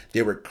 Like,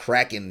 they were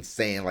cracking,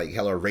 saying like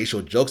hella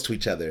racial jokes to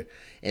each other.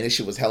 And this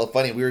shit was hella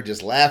funny. We were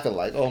just laughing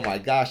like, oh my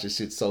gosh, this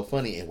shit's so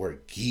funny. And we're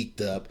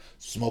geeked up,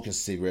 smoking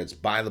cigarettes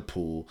by the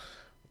pool,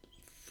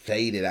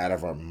 faded out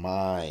of our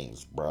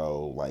minds,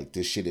 bro. Like,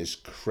 this shit is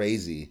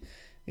crazy.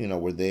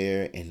 We're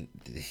there, and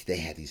they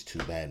had these 2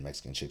 bad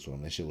Mexican chicks with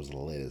them. That shit was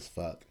lit as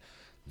fuck.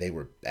 They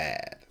were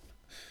bad.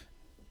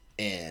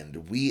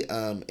 And we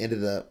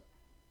ended up,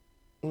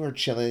 we were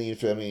chilling, you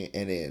feel me?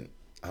 And then,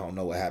 I don't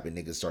know what happened.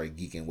 Niggas started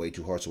geeking way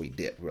too hard, so we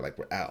dipped. We were like,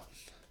 we're out.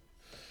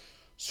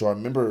 So I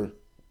remember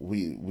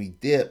we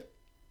dipped,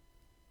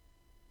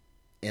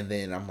 and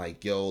then I'm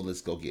like, yo,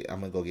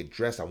 I'm gonna go get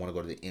dressed. I want to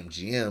go to the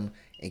MGM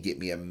and get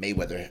me a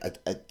Mayweather,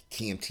 a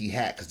TMT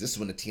hat. Because this is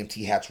when the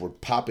TMT hats were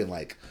popping,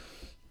 like,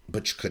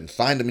 but you couldn't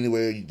find them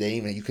anywhere. You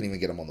couldn't even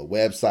get them on the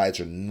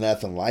websites or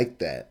nothing like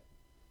that.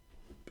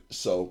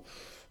 So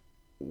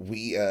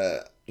we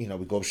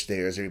we go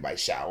upstairs, everybody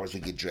showers, we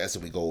get dressed,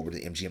 and we go over to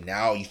the MGM.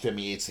 Now, you feel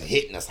me, it's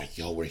hitting us like,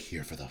 yo, we're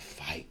here for the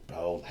fight,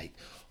 bro. Like,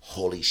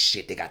 holy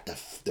shit, they got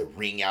the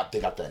ring out,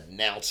 they got the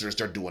announcers,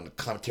 they're doing the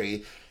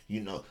commentary.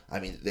 I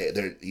mean,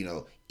 they're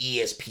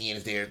ESPN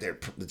is there.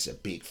 It's a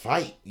big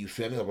fight. You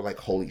feel me? We're like,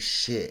 holy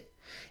shit,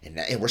 and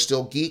we're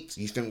still geeked.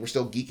 You feel me? We're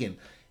still geeking,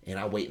 and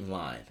I wait in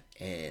line.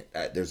 And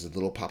there's a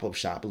little pop-up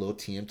shop, a little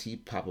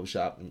TMT pop-up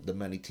shop, the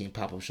Money Team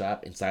pop-up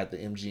shop inside the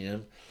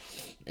MGM.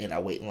 And I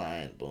wait in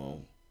line,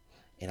 boom.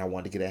 And I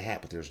wanted to get a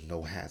hat, but there's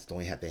no hats. The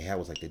only hat they had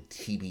was like the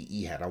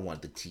TBE hat. I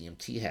wanted the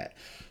TMT hat.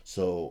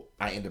 So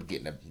I ended up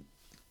getting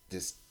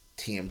this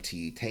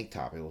TMT tank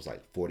top. It was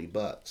like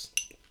 $40.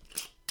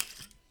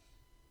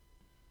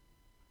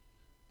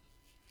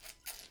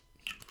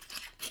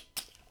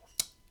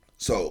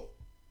 So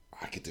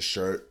I get the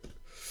shirt.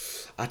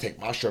 I take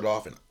my shirt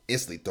off and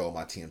instantly throw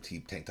my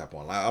TMT tank top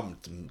on. Like,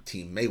 I'm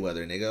Team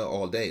Mayweather, nigga,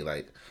 all day.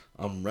 Like,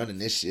 I'm running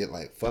this shit.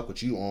 Like, fuck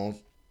what you on.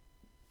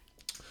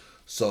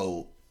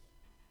 So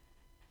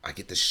I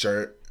get the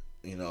shirt.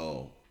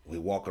 We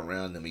walk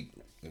around, then we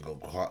go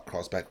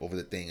cross back over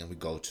the thing, and we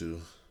go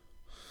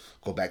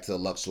back to the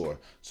Luxor.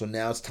 So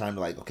now it's time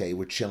to, like, okay,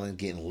 we're chilling,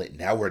 getting lit.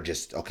 Now we're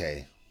just,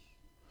 okay,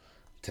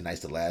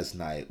 tonight's the last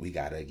night. We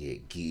gotta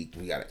get geeked.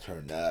 We gotta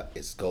turn up.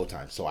 It's go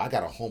time. So I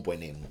got a homeboy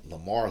named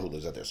Lamar who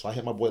lives out there. So I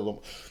hit my boy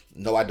Lamar.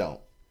 No, I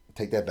don't.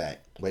 Take that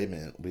back. Wait a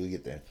minute. We'll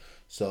get there.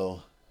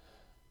 So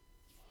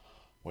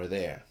we're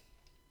there.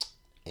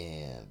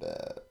 And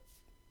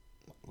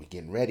we're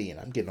getting ready. And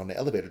I'm getting on the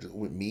elevator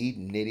with me,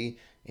 Nitty,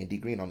 and D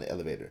Green on the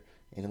elevator.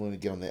 And then when we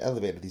get on the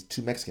elevator, these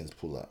 2 Mexicans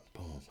pull up.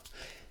 Boom.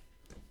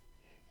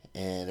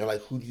 And they're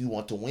like, who do you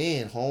want to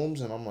win,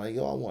 Holmes? And I'm like,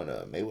 yo, I want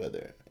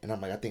Mayweather. And I'm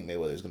like, I think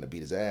Mayweather's going to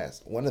beat his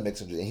ass. One of the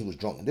Mexicans, and he was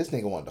drunk. And this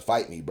nigga wanted to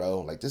fight me, bro.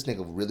 Like, this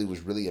nigga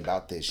was really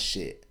about this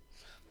shit.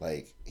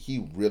 Like,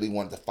 he really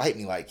wanted to fight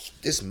me. Like,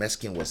 this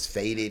Mexican was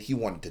faded. He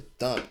wanted to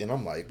thump. And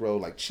I'm like, bro,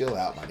 like, chill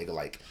out, my nigga.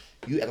 Like,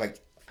 you act like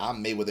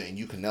I'm Mayweather and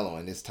you Canelo,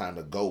 and it's time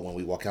to go when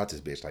we walk out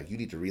this bitch. Like, you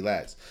need to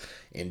relax.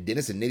 And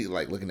Dennis and Nitty,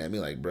 like, looking at me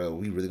like, bro,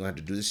 we really going to have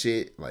to do this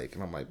shit? Like,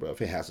 and I'm like, bro,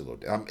 if it has to go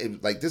down.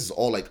 Like, this is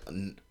all, like,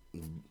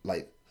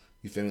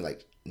 you feel me?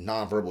 Like,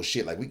 nonverbal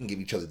shit. Like, we can give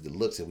each other the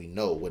looks and we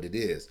know what it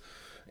is.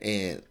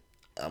 And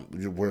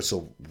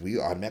we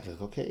automatically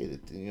like, okay,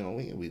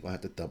 we gonna have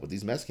to thump with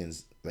these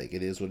Mexicans. Like,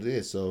 it is what it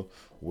is. So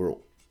we're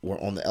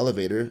on the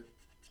elevator,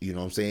 you know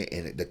what I'm saying?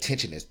 And the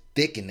tension is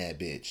thick in that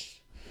bitch.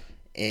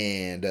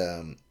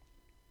 And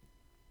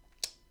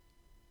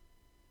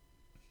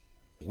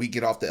we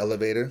get off the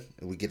elevator,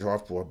 and we get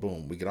off for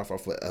boom. We get off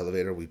the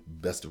elevator. We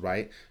best to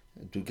right.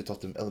 Dude gets off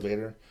the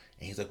elevator,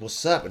 and he's like,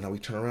 "What's up?" And now we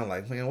turn around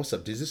like, "Man, what's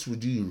up? Do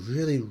you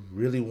really,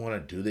 really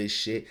want to do this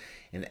shit?"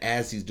 And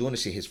as he's doing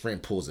this shit, his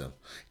friend pulls him.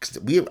 Cause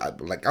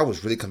I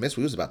was really convinced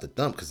we was about to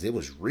thump because it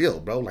was real,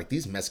 bro. Like,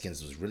 these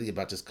Mexicans was really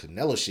about this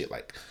Canelo shit.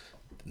 Like,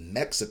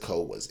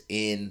 Mexico was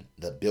in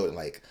the building.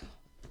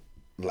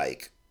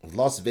 Like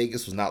Las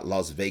Vegas was not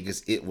Las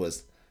Vegas. It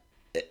was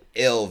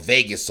El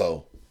Vegas.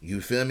 So you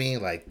feel me?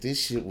 Like,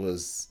 this shit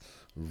was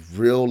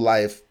real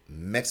life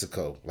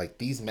Mexico. Like,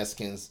 these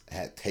Mexicans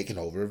had taken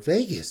over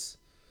Vegas.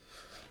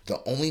 The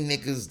only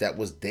niggas that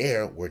was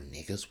there were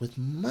niggas with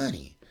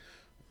money.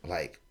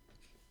 Like,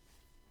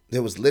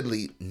 there was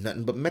literally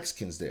nothing but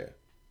Mexicans there.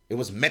 It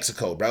was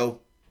Mexico, bro.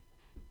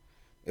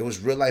 It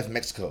was real life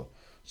Mexico.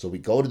 So we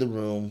go to the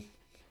room,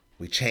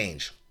 we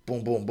change.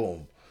 Boom, boom,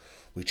 boom.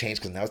 We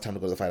changed because now it's time to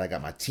go to the fight. I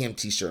got my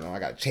TMT shirt on. I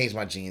got to change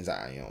my jeans. You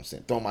know what I'm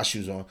saying? Throw my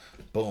shoes on.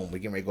 Boom. We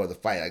getting ready to go to the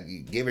fight. I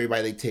give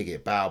everybody their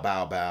ticket. Bow,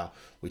 bow, bow.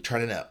 We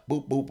turning up.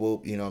 Boop, boop,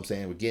 boop. You know what I'm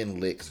saying? We're getting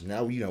lit because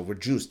now, we're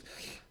juiced.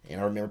 And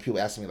I remember people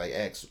asking me, like,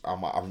 X,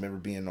 I remember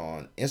being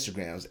on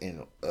Instagrams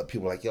and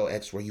people were like, yo,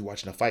 X, where you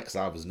watching the fight? Because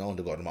I was known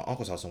to go to my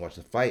uncle's house and watch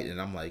the fight.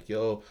 And I'm like,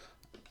 yo,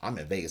 I'm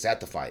in Vegas at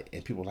the fight.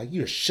 And people were like,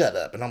 you shut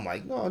up. And I'm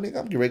like, no, nigga,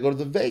 I'm getting ready to go to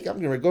the Vegas. I'm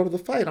getting ready to go to the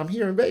fight. I'm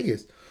here in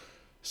Vegas.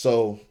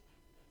 So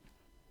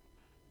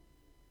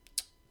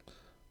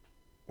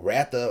we're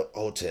at the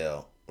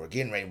hotel. We're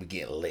getting ready. We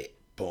get lit.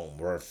 Boom.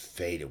 We're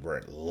faded.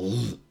 We're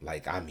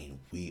like,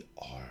 we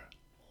are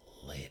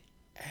lit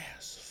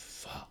as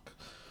fuck.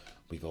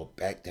 We go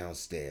back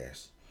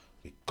downstairs.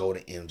 We go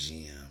to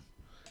MGM.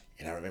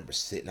 And I remember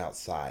sitting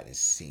outside and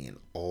seeing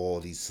all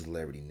these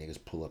celebrity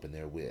niggas pull up in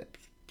their whips.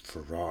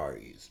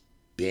 Ferraris,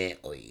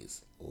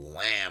 Bentleys,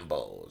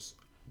 Lambos,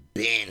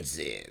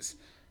 Benzes,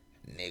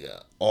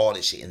 nigga, all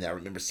this shit. And I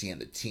remember seeing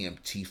the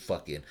TMT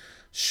fucking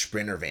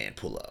Sprinter van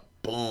pull up.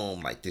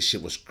 Boom, like this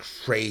shit was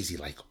crazy.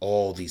 Like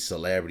all these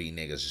celebrity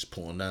niggas just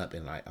pulling up,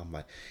 and like I'm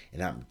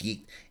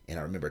geeked. And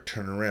I remember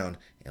turning around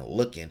and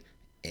looking,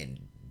 and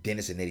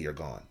Dennis and Eddie are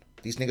gone.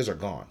 These niggas are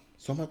gone.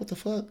 So I'm like, what the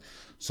fuck?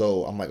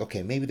 So I'm like,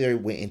 okay, maybe they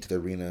went into the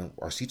arena.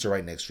 Our seats are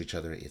right next to each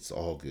other. It's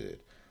all good.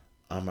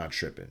 I'm not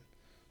tripping.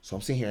 So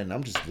I'm sitting here and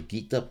I'm just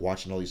geeked up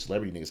watching all these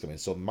celebrity niggas come in.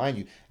 So mind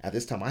you, at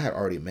this time I had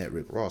already met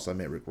Rick Ross. I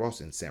met Rick Ross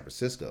in San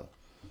Francisco.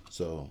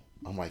 So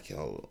I'm like,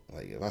 yo,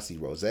 like if I see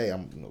Rose,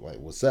 I'm like,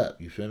 what's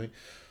up? You feel me?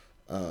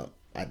 I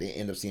didn't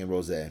end up seeing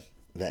Rose. End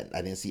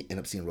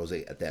up seeing Rose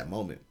at that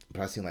moment.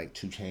 But I seen like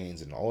 2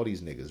 Chainz and all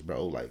these niggas,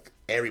 bro. Like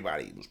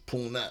everybody was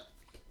pulling up.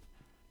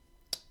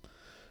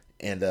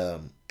 And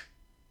I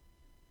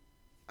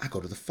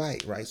go to the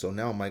fight, right? So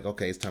now I'm like,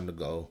 okay, it's time to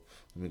go.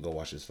 Let me go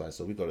watch this fight.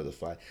 So we go to the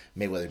fight.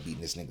 Mayweather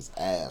beating this nigga's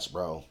ass,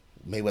 bro.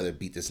 Mayweather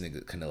beat this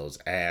nigga Canelo's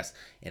ass.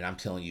 And I'm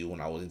telling you, when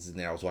I was in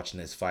there, I was watching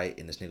this fight,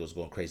 and this nigga was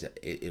going crazy.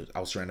 I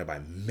was surrounded by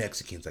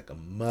Mexicans like a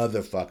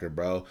motherfucker,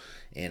 bro.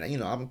 And,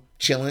 I'm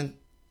chilling.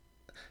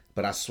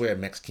 But I swear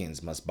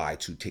Mexicans must buy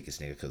 2 tickets,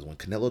 nigga. Because when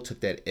Canelo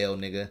took that L,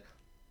 nigga,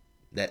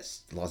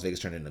 that's Las Vegas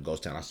turned into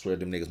ghost town. I swear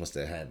them niggas must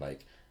have had,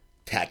 like,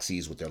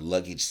 taxis with their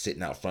luggage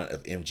sitting out front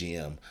of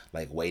MGM,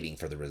 like waiting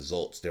for the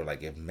results. They're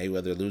like, if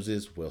Mayweather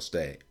loses, we'll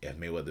stay. If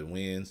Mayweather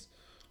wins,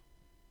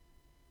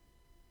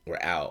 we're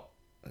out.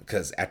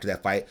 Because after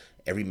that fight,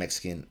 every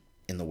Mexican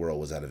in the world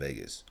was out of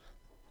Vegas.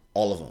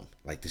 All of them.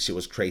 Like, this shit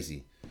was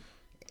crazy.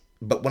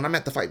 But when I'm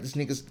at the fight, these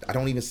niggas, I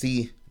don't even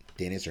see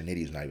Dennis or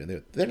Nitty's not even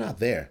there. They're not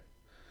there.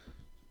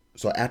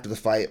 So after the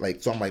fight,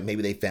 like, so I'm like,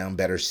 maybe they found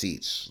better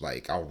seats.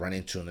 Like, I'll run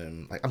into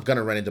them. Like, I'm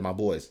gonna run into my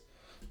boys.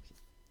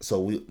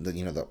 So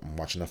I'm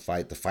watching the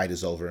fight. The fight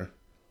is over.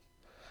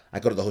 I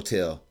go to the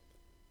hotel.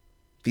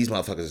 These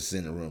motherfuckers are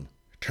sitting in the room,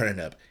 turning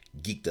up,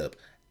 geeked up,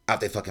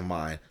 out their fucking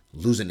mind,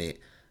 losing it.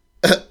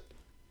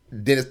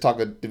 Dennis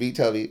talking to me,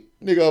 telling me,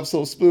 nigga, I'm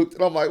so spooked.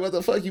 And I'm like, what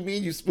the fuck you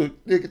mean you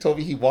spooked? Nigga told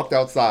me he walked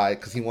outside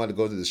because he wanted to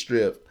go to the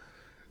strip.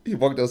 He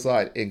walked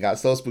outside and got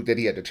so spooked that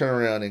he had to turn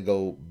around and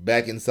go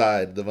back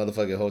inside the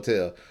motherfucking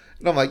hotel.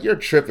 And I'm like, you're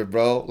tripping,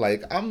 bro.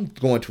 Like, I'm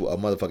going to a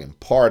motherfucking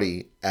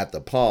party at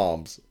the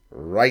Palms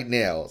right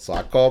now. So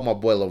I called my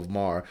boy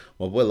Lamar.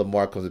 My boy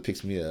Lamar comes and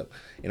picks me up.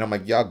 And I'm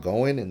like, y'all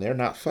going? And they're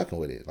not fucking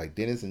with it. Like,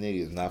 Dennis and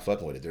Eddie is not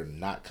fucking with it. They're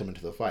not coming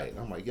to the fight. And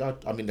I'm like,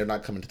 they're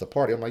not coming to the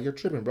party. I'm like, you're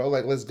tripping, bro.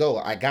 Like, let's go.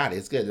 I got it.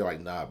 It's good. They're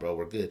like, nah, bro,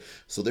 we're good.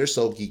 So they're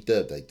so geeked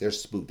up. Like, they're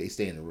spooked. They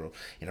stay in the room.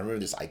 And I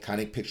remember this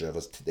iconic picture of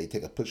us. They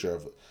take a picture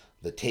of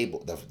the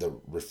table, the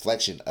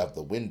reflection of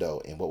the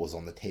window and what was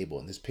on the table.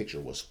 And this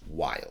picture was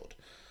wild.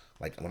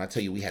 Like, when I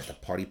tell you we had the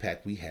party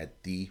pack, we had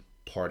the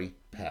party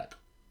pack.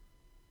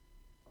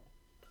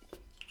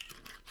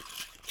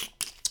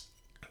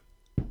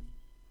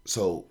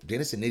 So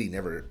Dennis and Nitty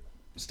never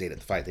stayed at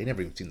the fight. They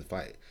never even seen the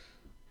fight.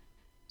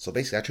 So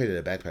basically, I traded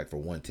a backpack for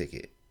 1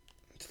 ticket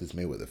to this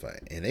Mayweather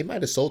fight. And they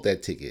might have sold their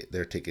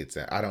tickets.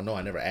 I don't know.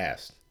 I never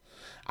asked.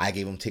 I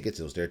gave them tickets.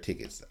 It was their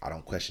tickets. I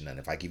don't question none.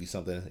 If I give you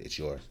something, it's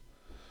yours.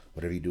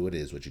 Whatever you do, it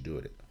is what you do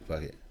with it.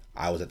 Fuck it.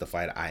 I was at the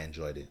fight. I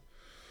enjoyed it.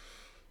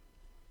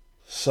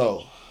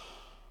 So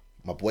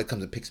my boy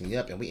comes and picks me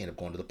up, and we end up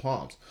going to the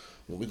Palms.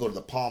 When we go to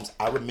the Palms,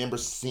 I remember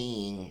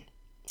seeing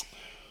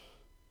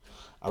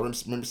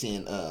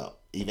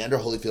Evander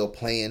Holyfield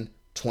playing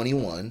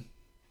 21.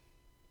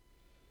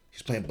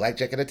 He's playing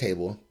blackjack at a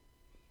table.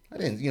 I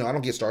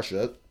don't get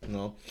starstruck,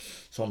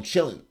 So I'm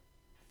chilling.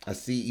 I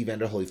see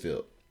Evander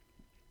Holyfield.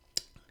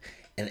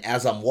 And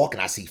as I'm walking,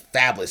 I see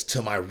Fabolous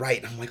to my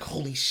right. And I'm like,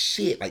 holy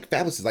shit. Like,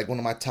 Fabolous is like one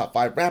of my top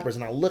 5 rappers.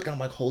 And I look, and I'm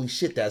like, holy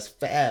shit, that's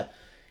Fab.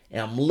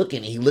 And I'm looking,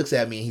 and he looks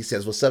at me, and he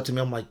says, what's up to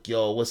me? I'm like,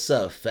 yo, what's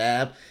up,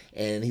 Fab?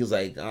 And he was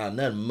like,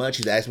 nothing much.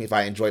 He's asked me if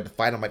I enjoyed the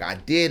fight. I'm like, I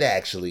did,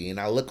 actually. And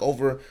I look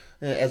over,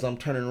 as I'm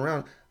turning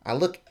around, I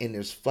look, and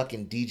there's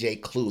fucking DJ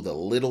Clue, the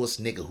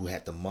littlest nigga who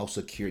had the most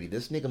security.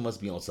 This nigga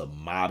must be on some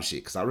mob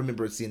shit. Because I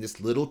remember seeing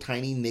this little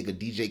tiny nigga,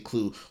 DJ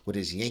Clue, with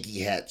his Yankee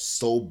hat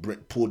so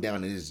pulled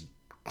down, and his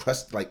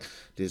crust, like,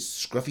 this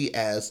scruffy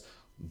ass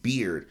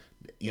beard.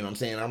 You know what I'm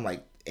saying? I'm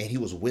like, and he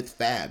was with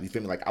Fab. You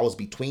feel me? Like I was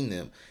between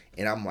them,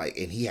 and I'm like,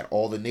 and he had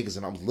all the niggas,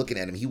 and I was looking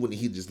at him.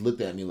 He just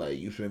looked at me like,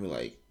 you feel me?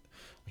 Like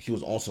he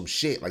was on some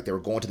shit. Like they were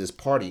going to this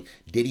party.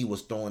 P Diddy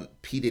was throwing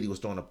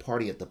a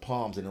party at the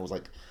Palms, and it was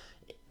like,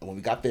 when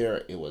we got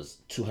there, it was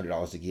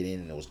 $200 to get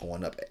in, and it was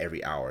going up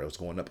every hour. It was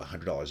going up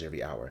 $100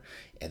 every hour,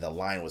 and the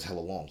line was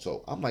hella long.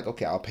 So I'm like,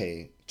 okay, I'll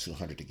pay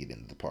 $200 to get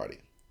into the party.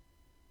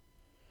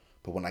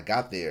 But when I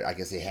got there, I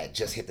guess it had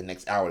just hit the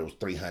next hour. It was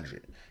 $300. You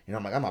know,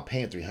 I'm like, I'm not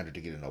paying $300 to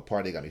get in no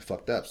party. They got me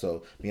fucked up.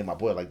 So me and my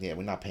boy are like, yeah,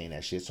 we're not paying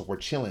that shit. So we're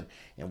chilling,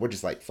 and we're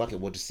just like, fuck it.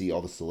 We'll just see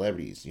all the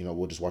celebrities. You know,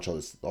 we'll just watch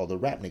all the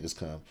rap niggas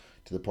come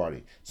to the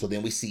party. So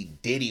then we see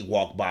Diddy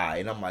walk by,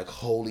 and I'm like,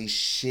 holy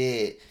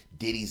shit,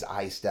 Diddy's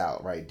iced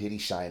out, right? Diddy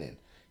shining.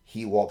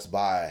 He walks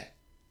by.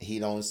 He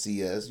don't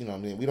see us, you know what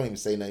I mean? We don't even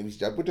say nothing.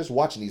 We're just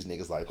watching these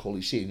niggas like,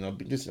 holy shit, you know,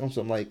 just on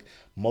some like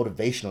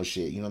motivational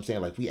shit, you know what I'm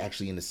saying? Like we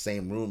actually in the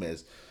same room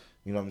as,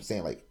 you know what I'm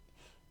saying? Like,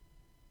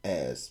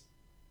 as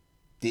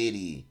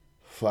Diddy,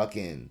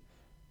 fucking,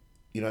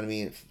 you know what I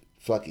mean?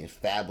 Fucking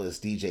Fabulous,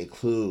 DJ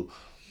Clue.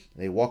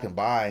 They walking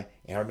by,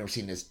 and I remember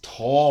seeing this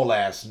tall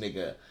ass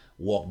nigga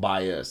walk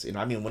by us. And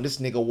I mean, when this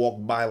nigga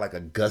walked by, like a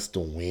gust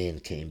of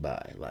wind came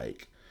by.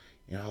 Like,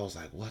 and I was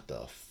like, what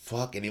the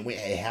fuck? And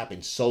it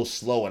happened so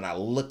slow. And I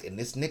looked, and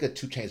this nigga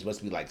 2 Chainz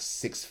must be like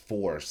 6'4",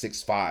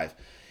 6'5".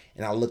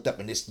 And I looked up,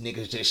 and this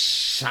nigga's just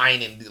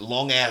shining,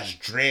 long ass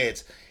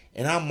dreads.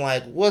 And I'm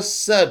like,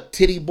 what's up,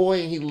 titty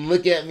boy? And he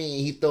looked at me,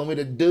 and he threw me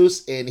the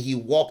deuce, and he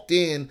walked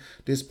in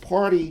this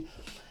party.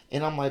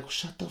 And I'm like,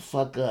 shut the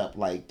fuck up.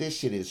 Like, this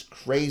shit is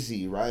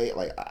crazy, right?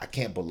 Like, I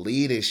can't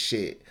believe this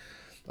shit.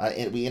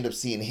 And we end up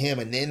seeing him,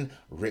 and then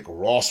Rick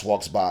Ross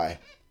walks by.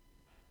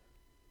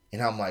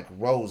 And I'm like,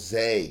 Rose,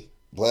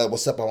 blood,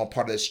 what's up? I'm a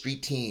part of the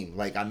street team.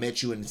 Like, I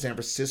met you in San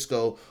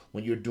Francisco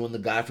when you were doing the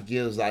God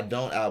Forgives, I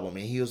Don't album.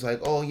 And he was like,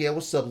 oh, yeah,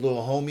 what's up,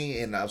 little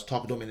homie? And I was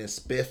talking to him, and then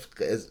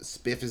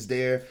Spiff is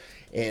there.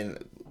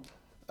 And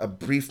a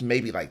brief,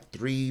 maybe like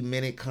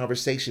 3-minute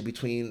conversation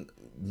between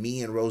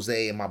me and Rose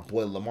and my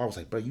boy Lamar was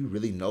like, bro, you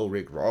really know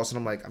Rick Ross? And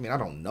I'm like, I mean, I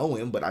don't know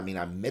him, but I mean,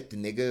 I met the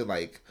nigga.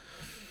 Like,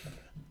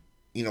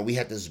 you know, we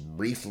had this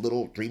brief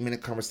little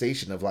 3-minute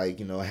conversation of like,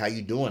 you know, how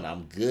you doing?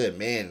 I'm good,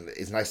 man.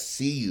 It's nice to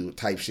see you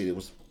type shit.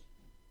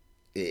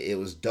 It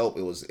was dope.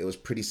 It was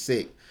pretty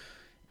sick.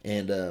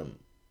 And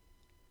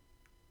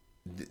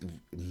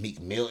Meek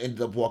Mill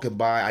ended up walking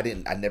by.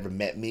 I never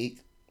met Meek.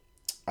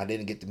 I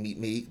didn't get to meet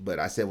Meek, but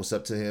I said what's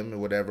up to him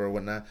and whatever or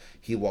whatnot.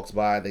 He walks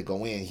by, they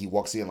go in. He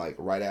walks in like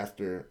right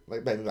after,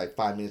 like maybe like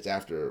 5 minutes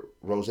after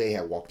Rose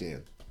had walked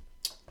in.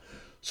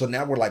 So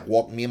now we're like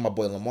me and my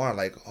boy Lamar,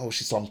 like, oh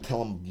shit. So I'm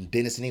telling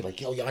Dennis and he like,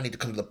 yo, y'all need to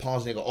come to the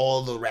Palms, nigga.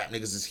 All the rap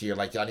niggas is here.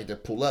 Like, y'all need to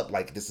pull up.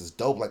 Like, this is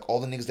dope. Like,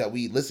 all the niggas that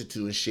we listen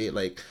to and shit.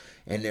 Like,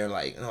 and they're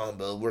like, oh,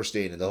 but we're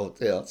staying in the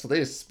hotel. So they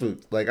just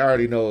spooked. Like, I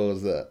already know what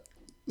was up.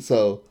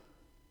 So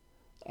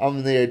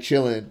I'm there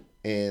chilling,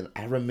 and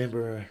I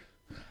remember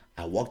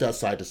I walked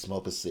outside to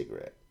smoke a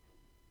cigarette.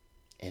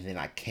 And then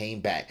I came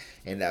back.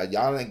 And now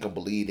y'all ain't gonna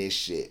believe this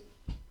shit.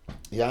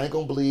 Y'all ain't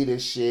gonna believe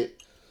this shit.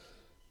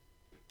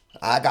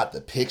 I got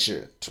the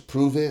picture to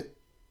prove it.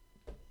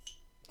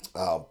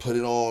 I'll put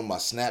it on my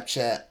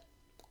Snapchat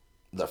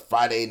the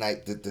Friday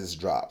night that this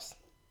drops.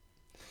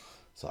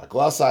 So I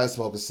go outside and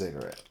smoke a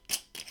cigarette.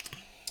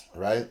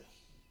 Right?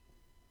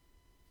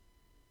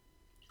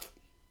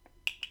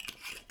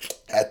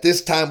 At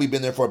this time, we've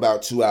been there for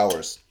about 2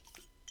 hours.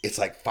 It's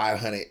like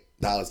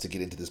 $500 to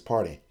get into this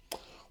party.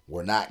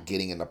 We're not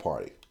getting in the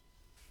party.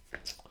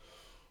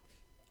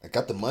 I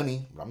got the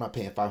money, but I'm not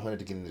paying $500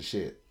 to get into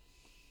shit.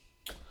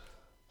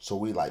 So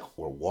we're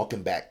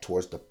walking back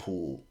towards the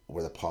pool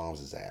where the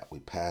Palms is at. We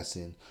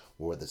passing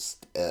where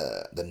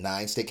the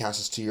 9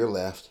 steakhouses to your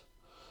left.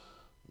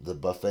 The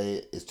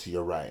buffet is to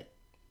your right.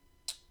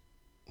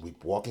 We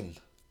walking,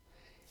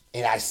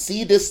 and I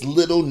see this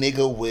little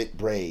nigga with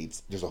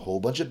braids. There's a whole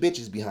bunch of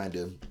bitches behind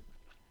him,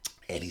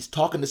 and he's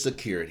talking to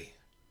security.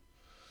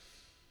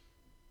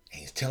 And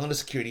he's telling the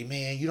security,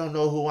 man, you don't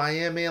know who I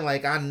am, man.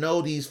 Like, I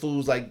know these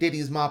fools. Like,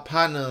 Diddy's my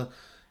partner.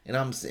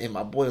 And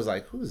my boy was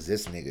like, who's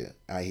this nigga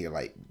out here,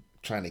 like,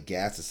 trying to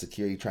gas the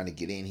security, trying to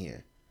get in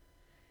here?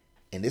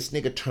 And this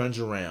nigga turns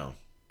around.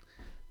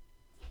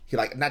 He,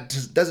 like, not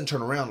just doesn't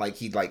turn around, like,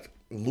 he, like,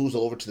 moves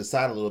over to the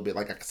side a little bit,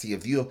 like, I can see a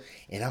view.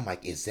 And I'm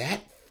like, is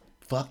that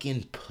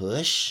fucking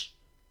Push?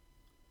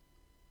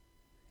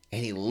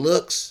 And he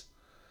looks,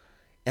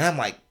 and I'm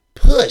like,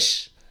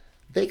 Push,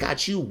 they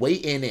got you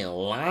waiting in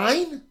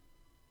line?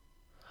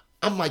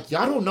 I'm like,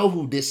 y'all don't know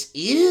who this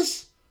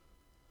is?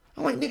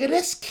 I'm like, nigga,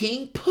 that's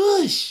King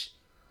Push.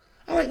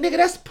 I'm like, nigga,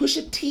 that's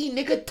Pusha T,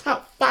 nigga,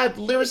 top 5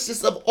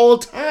 lyricists of all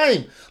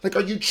time. Like,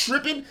 are you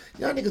tripping?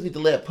 Y'all niggas need to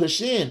let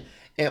Push in.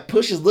 And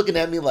Push is looking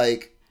at me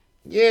like,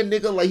 yeah,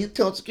 nigga, like, he's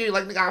telling security,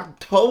 like, nigga, I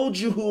told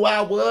you who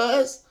I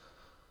was.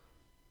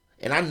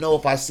 And I know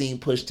if I seen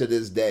Push to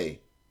this day,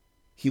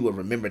 he would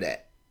remember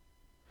that.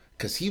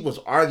 Because he was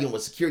arguing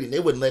with security, and they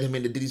wouldn't let him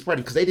into Diddy's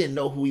party because they didn't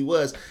know who he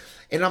was.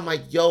 And I'm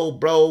like, yo,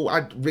 bro,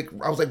 I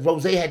was like,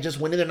 Rose had just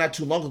went in there not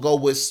too long ago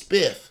with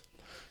Spiff.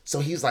 So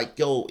he's like,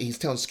 yo, he's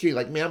telling security,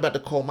 like, man, I'm about to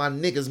call my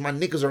niggas. My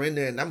niggas are in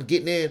there and I'm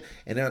getting in.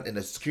 And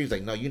the security's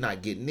like, no, you're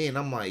not getting in.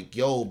 I'm like,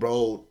 yo,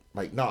 bro,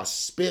 like, nah,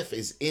 Spiff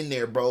is in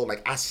there, bro.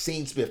 Like, I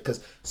seen Spiff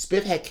because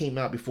Spiff had came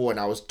out before and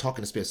I was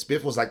talking to Spiff.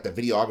 Spiff was like the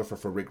videographer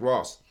for Rick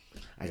Ross.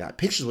 I got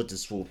pictures with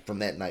this fool from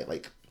that night,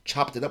 like,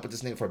 chopped it up with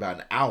this nigga for about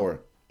an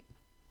hour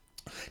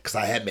because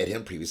I had met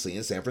him previously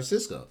in San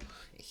Francisco.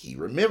 He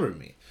remembered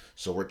me.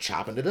 So we're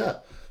chopping it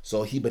up.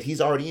 But he's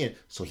already in.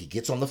 So he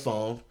gets on the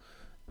phone.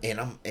 And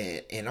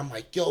I'm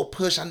like, yo,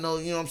 Push, I know,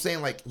 you know what I'm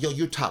saying? Like, yo,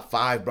 you're top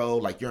 5, bro.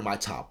 Like, you're in my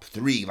top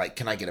 3. Like,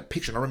 can I get a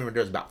picture? And I remember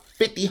there was about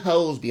 50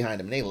 hoes behind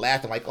him. And they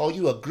laughing like, oh,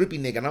 you a groupie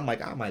nigga. And I'm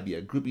like, I might be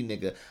a groupie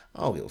nigga.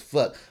 I don't give a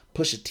fuck.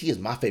 Pusha T is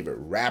my favorite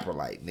rapper.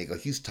 Like, nigga,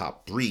 he's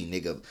top 3,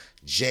 nigga.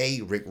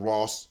 Jay, Rick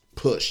Ross,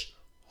 Push.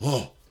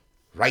 Oh,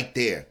 right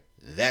there.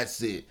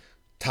 That's it.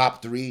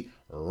 Top 3,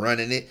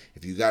 running it.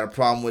 If you got a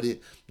problem with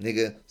it,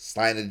 nigga,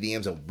 slide in the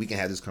DMs and we can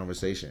have this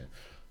conversation.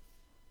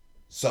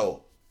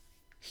 So,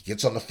 he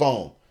gets on the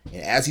phone.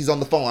 And as he's on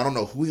the phone, I don't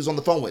know who he's on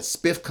the phone with.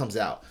 Spiff comes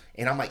out.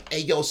 And I'm like, hey,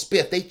 yo,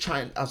 Spiff,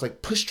 I was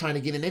like, Push trying to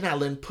get in. They're not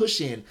letting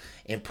Push in.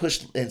 And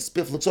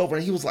Spiff looks over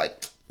and he was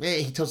like, man,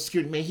 he tells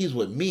security, man, he's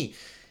with me.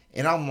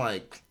 And I'm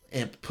like,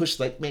 and Push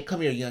like, man,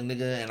 come here, young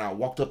nigga. And I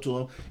walked up to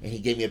him and he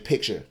gave me a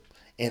picture.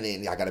 And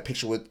then I got a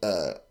picture with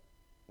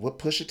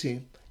Pusha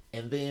T.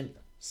 And then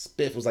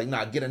Spiff was like,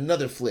 nah, get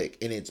another flick.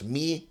 And it's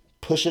me,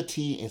 Pusha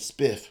T, and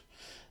Spiff.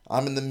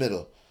 I'm in the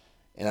middle.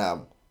 And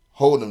I'm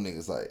holding them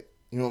niggas like,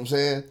 you know what I'm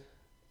saying?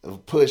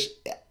 Push.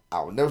 I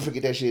will never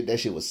forget that shit. That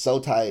shit was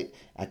so tight.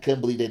 I couldn't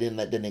believe they didn't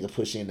let that nigga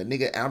Push in. The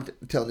nigga, I'm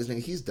telling this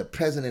nigga, he's the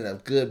president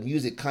of good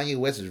music. Kanye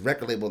West's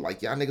record label.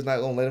 Like, y'all niggas not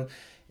gonna let him.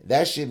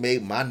 That shit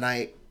made my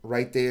night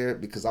right there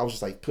because I was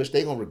just like, Push,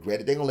 they gonna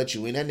regret it. They gonna let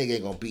you in. That nigga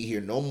ain't gonna be here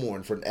no more.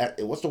 And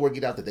once the word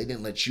get out that they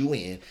didn't let you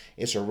in,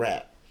 it's a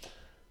wrap.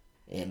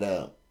 And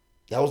that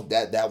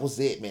was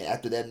it, man.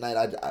 After that night,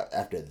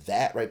 after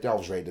that right there, I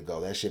was ready to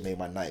go. That shit made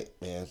my night,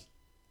 man.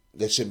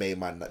 That shit made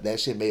my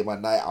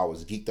night. I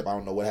was geeked up. I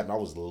don't know what happened. I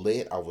was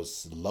lit. I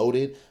was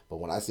loaded.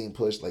 But when I seen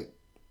Push, like,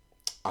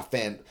 I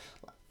don't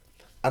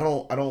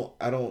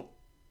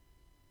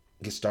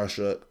get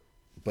starstruck.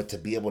 But to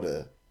be able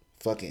to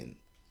fucking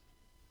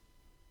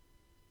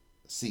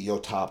see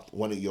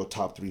one of your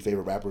top 3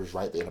 favorite rappers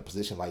right there in a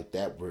position like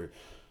that where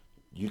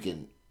you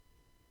can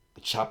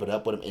chop it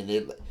up with them, and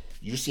then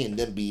you're seeing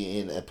them be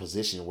in a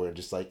position where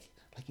just like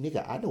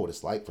nigga, I know what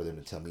it's like for them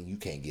to tell me you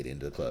can't get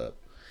into the club.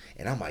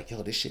 And I'm like,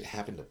 yo, this shit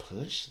happened to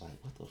Push? Like,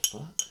 what the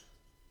fuck?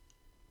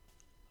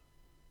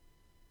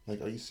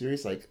 Like, are you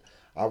serious? Like,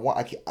 I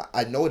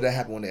know that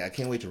happened one day. I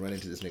can't wait to run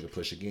into this nigga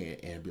Push again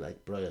and be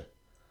like, bruh,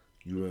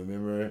 you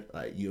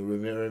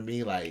remember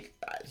me? Like,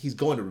 he's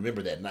going to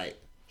remember that night.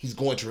 He's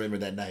going to remember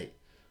that night.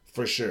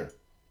 For sure.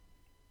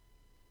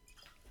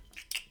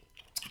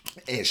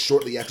 And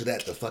shortly after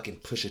that, the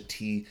fucking Pusha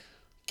T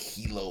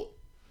Kilo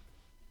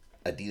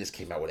Adidas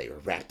came out where they were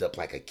wrapped up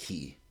like a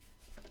key.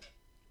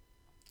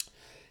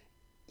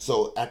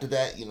 So after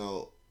that,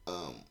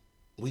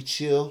 we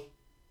chill,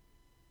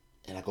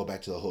 and I go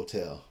back to the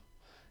hotel.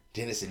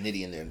 Dennis and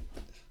Nitty in there,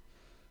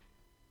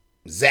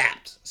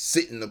 zapped,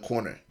 sitting in the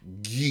corner,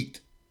 geeked.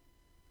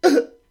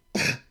 I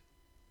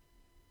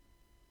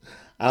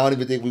don't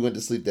even think we went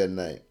to sleep that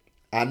night.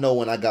 I know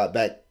when I got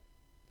back,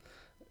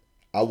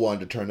 I wanted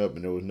to turn up,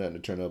 and there was nothing to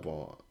turn up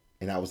on,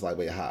 and I was like,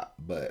 wait, hot,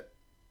 but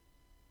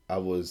I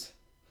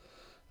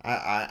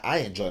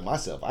enjoyed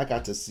myself. I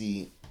got to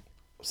see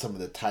some of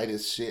the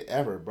tightest shit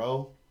ever,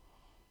 bro.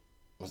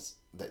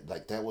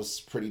 That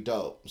was pretty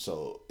dope.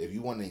 So if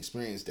you want an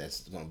experience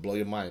that's gonna blow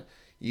your mind,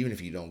 even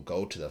if you don't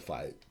go to the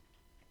fight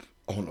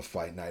on a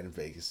fight night in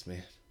Vegas,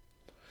 man,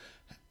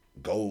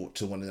 go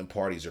to one of them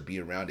parties or be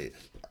around it.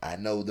 I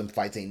know them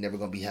fights ain't never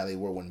gonna be how they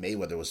were when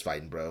Mayweather was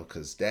fighting, bro,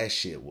 because that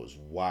shit was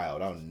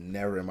wild. I'll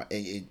never and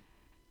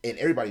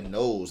everybody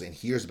knows and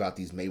hears about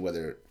these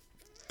Mayweather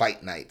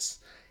fight nights,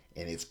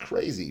 and it's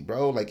crazy,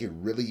 bro. Like, it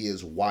really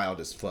is wild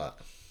as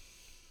fuck.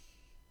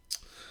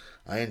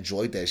 I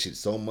enjoyed that shit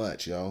so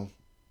much, yo.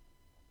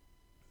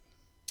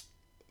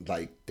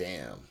 Like,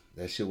 damn,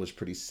 that shit was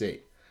pretty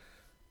sick.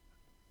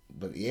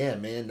 But yeah,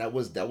 man, that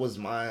was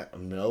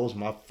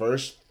my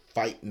first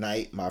fight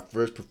night. My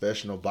first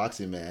professional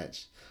boxing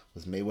match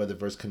was Mayweather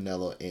versus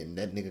Canelo, and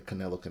that nigga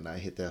Canelo could not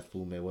hit that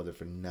fool Mayweather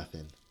for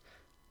nothing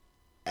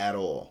at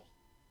all.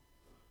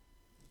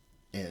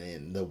 And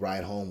then the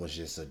ride home was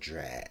just a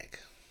drag.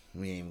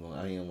 I ain't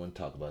want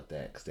to talk about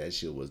that because that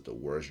shit was the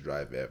worst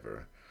drive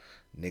ever.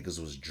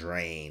 Niggas was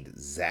drained,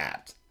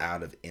 zapped,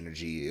 out of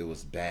energy. It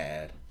was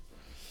bad.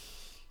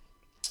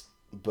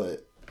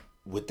 But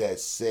with that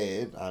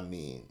said, I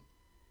mean,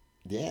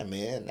 yeah,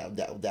 man,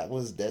 that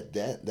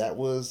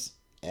was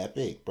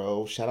epic,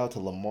 bro. Shout out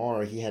to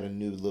Lamar. He had a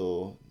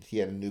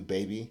new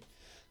baby.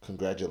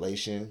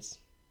 Congratulations.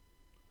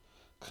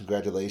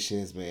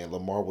 Congratulations, man.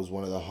 Lamar was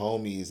one of the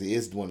homies. He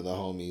is one of the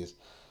homies.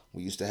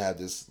 We used to have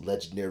this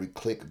legendary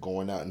clique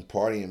going out and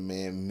partying,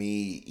 man.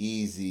 Me,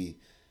 Easy,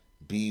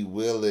 B.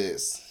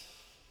 Willis,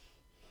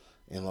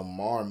 and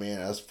Lamar,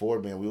 man. Us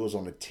four, man. We was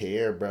on a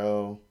tear,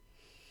 bro.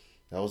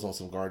 That was on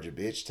some guard your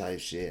bitch type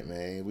shit,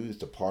 man. We used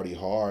to party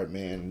hard,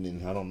 man. And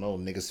then, I don't know,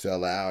 niggas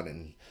fell out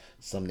and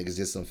some niggas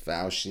did some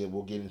foul shit.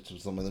 We'll get into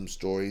some of them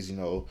stories,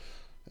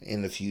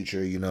 in the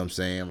future. You know what I'm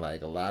saying?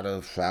 Like a lot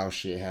of foul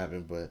shit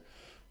happened, but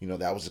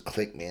that was a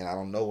clique, man. I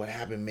don't know what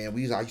happened, man.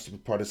 I used to be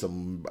part of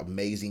some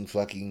amazing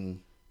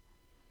fucking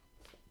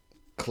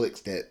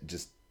cliques that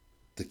just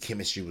the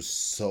chemistry was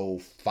so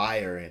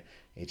fire and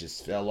it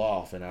just fell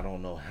off, and I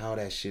don't know how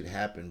that shit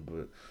happened,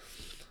 but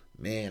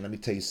man, let me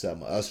tell you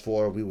something. Us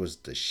four, we was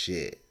the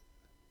shit.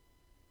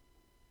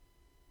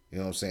 You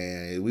know what I'm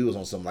saying? We was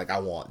on some like I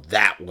want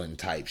that one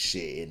type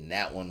shit, and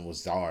that one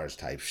was ours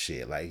type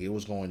shit. Like it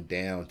was going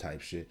down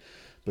type shit.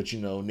 But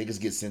niggas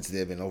get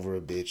sensitive and over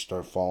a bitch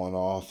start falling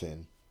off,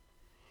 and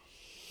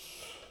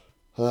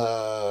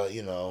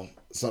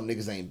some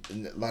niggas ain't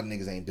a lot of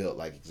niggas ain't built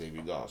like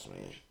Xavier Goss,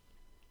 man.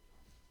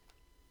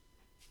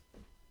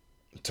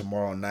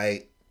 Tomorrow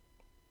night,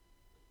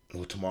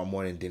 or tomorrow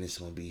morning, Dennis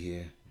gonna be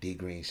here. D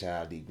Green,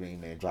 shout out D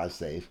Green, man. Drive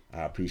safe.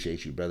 I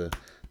appreciate you, brother.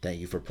 Thank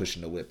you for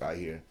pushing the whip out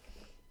here.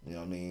 You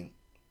know what I mean?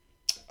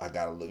 I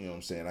gotta look. You know what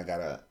I'm saying? I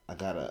got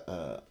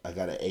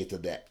an eighth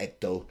of that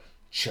ecto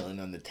chilling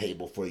on the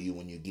table for you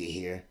when you get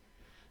here.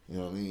 You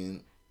know what I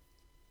mean?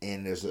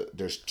 And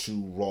there's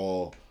two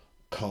raw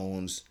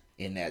cones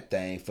in that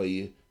thing for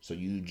you. So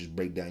you just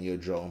break down your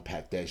drawer and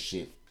pack that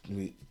shit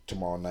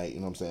tomorrow night.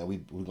 You know what I'm saying? We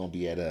gonna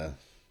be at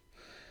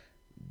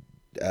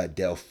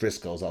Del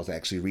Frisco's. I was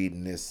actually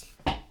reading this.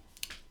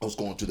 I was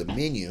going through the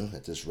menu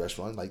at this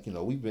restaurant. Like,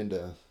 we've been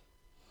to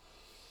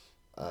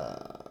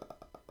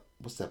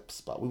what's that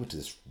spot? We went to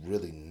this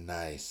really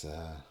nice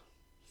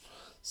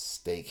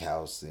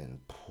steakhouse in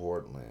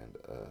Portland.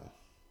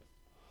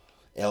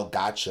 El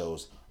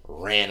Gacho's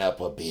ran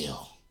up a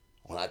bill.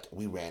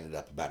 We ran it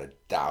up about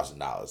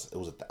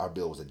 $1,000. Our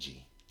bill was a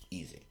G,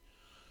 easy.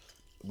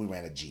 We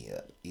ran a G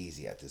up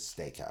easy at this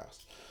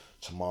steakhouse.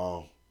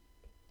 Tomorrow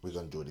we're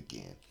gonna do it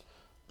again.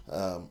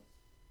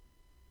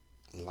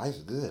 Life's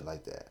good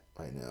like that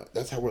right now.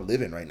 That's how we're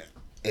living right now.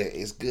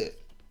 It's good.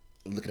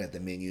 I'm looking at the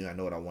menu, I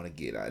know what I want to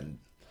get.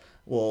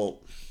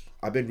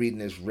 I've been reading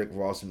this Rick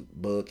Ross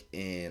book,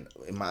 and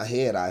in my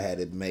head, I had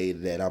it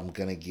made that I'm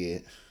gonna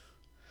get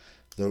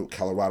the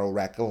Colorado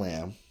rack of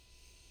lamb,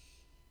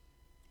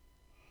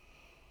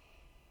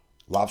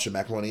 lobster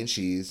macaroni and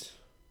cheese,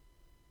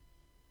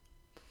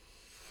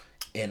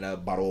 and a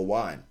bottle of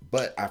wine.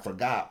 But I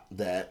forgot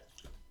that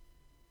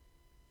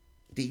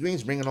D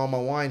Green's bringing all my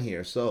wine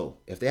here, so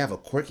if they have a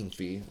corking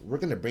fee, we're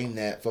gonna bring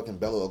that fucking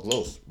Bella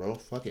Aglos, bro.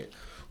 Fuck it.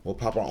 We'll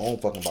pop our own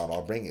fucking bottle.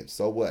 I'll bring it.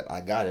 So what?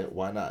 I got it.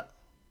 Why not?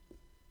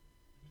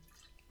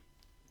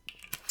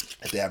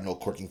 If they have no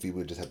corking fee,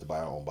 we just have to buy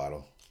our own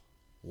bottle.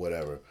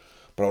 Whatever.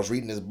 But I was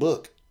reading this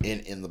book,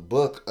 and in the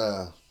book,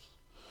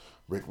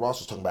 Rick Ross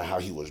was talking about how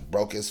he was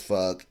broke as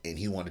fuck, and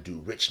he wanted to do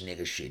rich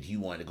nigga shit. He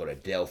wanted to go to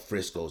Del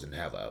Frisco's and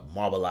have a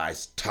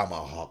marbleized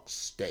tomahawk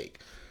steak.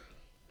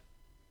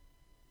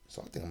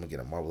 So I think I'm gonna get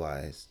a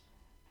marbleized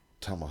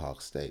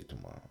tomahawk steak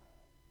tomorrow.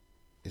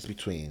 It's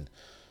between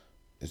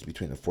a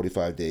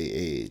 45-day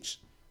age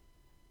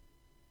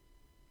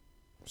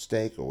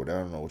steak or whatever.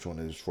 I don't know which one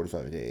it is.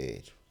 45-day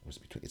age. It's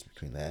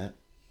between that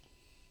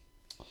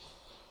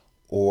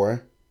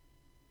or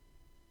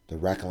the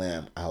rack of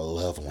lamb. I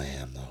love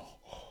lamb though.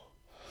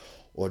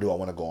 Or do I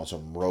want to go on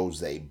some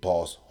Rose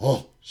Boss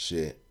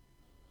shit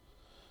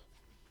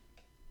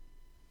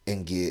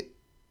and get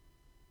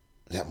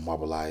that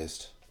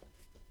marbleized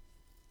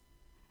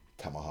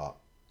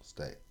tomahawk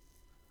steak?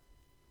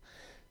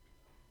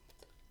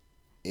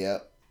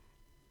 Yep.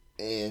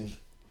 And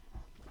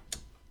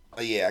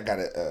yeah, I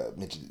gotta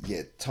mention.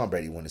 Yeah, Tom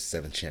Brady won his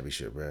 7th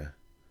championship, bro.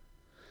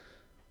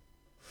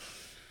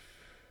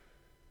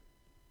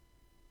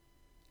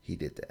 He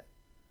did that.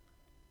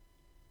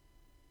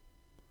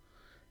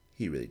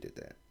 He really did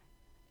that.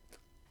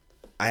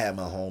 I had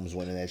Mahomes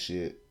winning that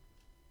shit.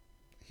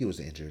 He was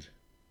injured.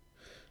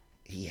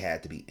 He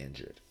had to be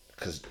injured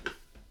because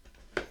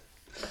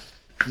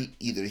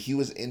he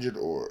was injured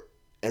or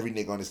every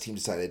nigga on his team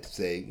decided to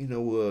say, you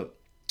know what,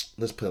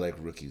 let's play like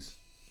rookies.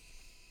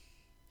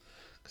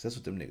 Because that's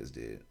what them niggas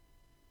did.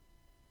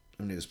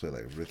 Them niggas play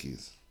like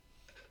rookies.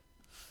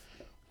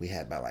 We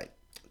had about like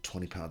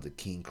 20 pounds of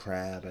king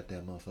crab at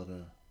that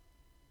motherfucker.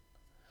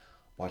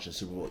 Watching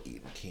Super Bowl,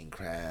 eating king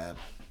crab.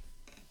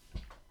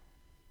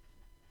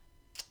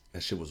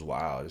 That shit was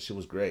wild. That shit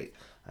was great.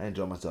 I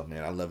enjoy myself,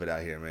 man. I love it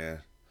out here, man.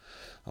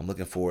 I'm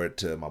looking forward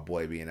to my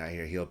boy being out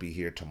here. He'll be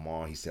here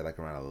tomorrow. He said like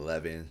around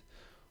 11,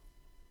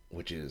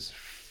 which is,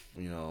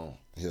 he'll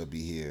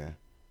be here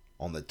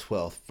on the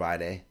 12th,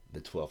 Friday.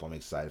 The 12th. I'm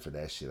excited for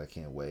that shit. I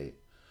can't wait.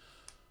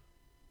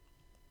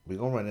 We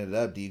gonna run it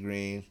up, D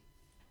Green.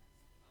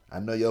 I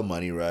know your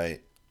money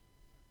right.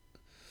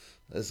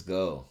 Let's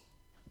go.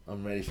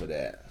 I'm ready for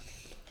that.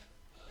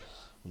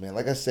 Man,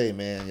 like I say,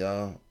 man,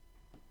 y'all.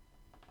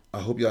 I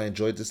hope y'all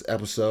enjoyed this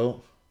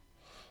episode.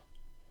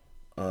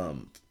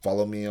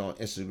 Follow me on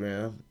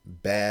Instagram,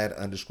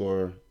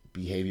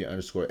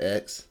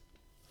 bad_behavior_x.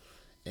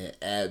 And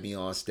add me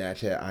on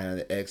Snapchat, I am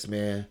the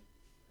X-Man.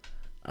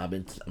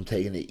 I'm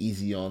taking it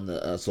easy on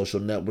the social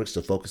networks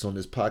to focus on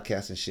this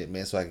podcast and shit,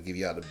 man, so I can give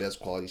y'all the best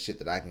quality shit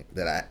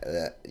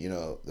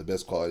the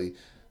best quality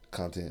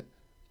content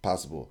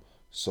possible.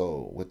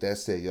 So with that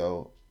said,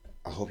 yo,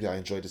 I hope y'all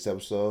enjoyed this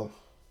episode,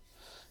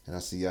 and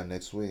I'll see y'all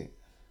next week.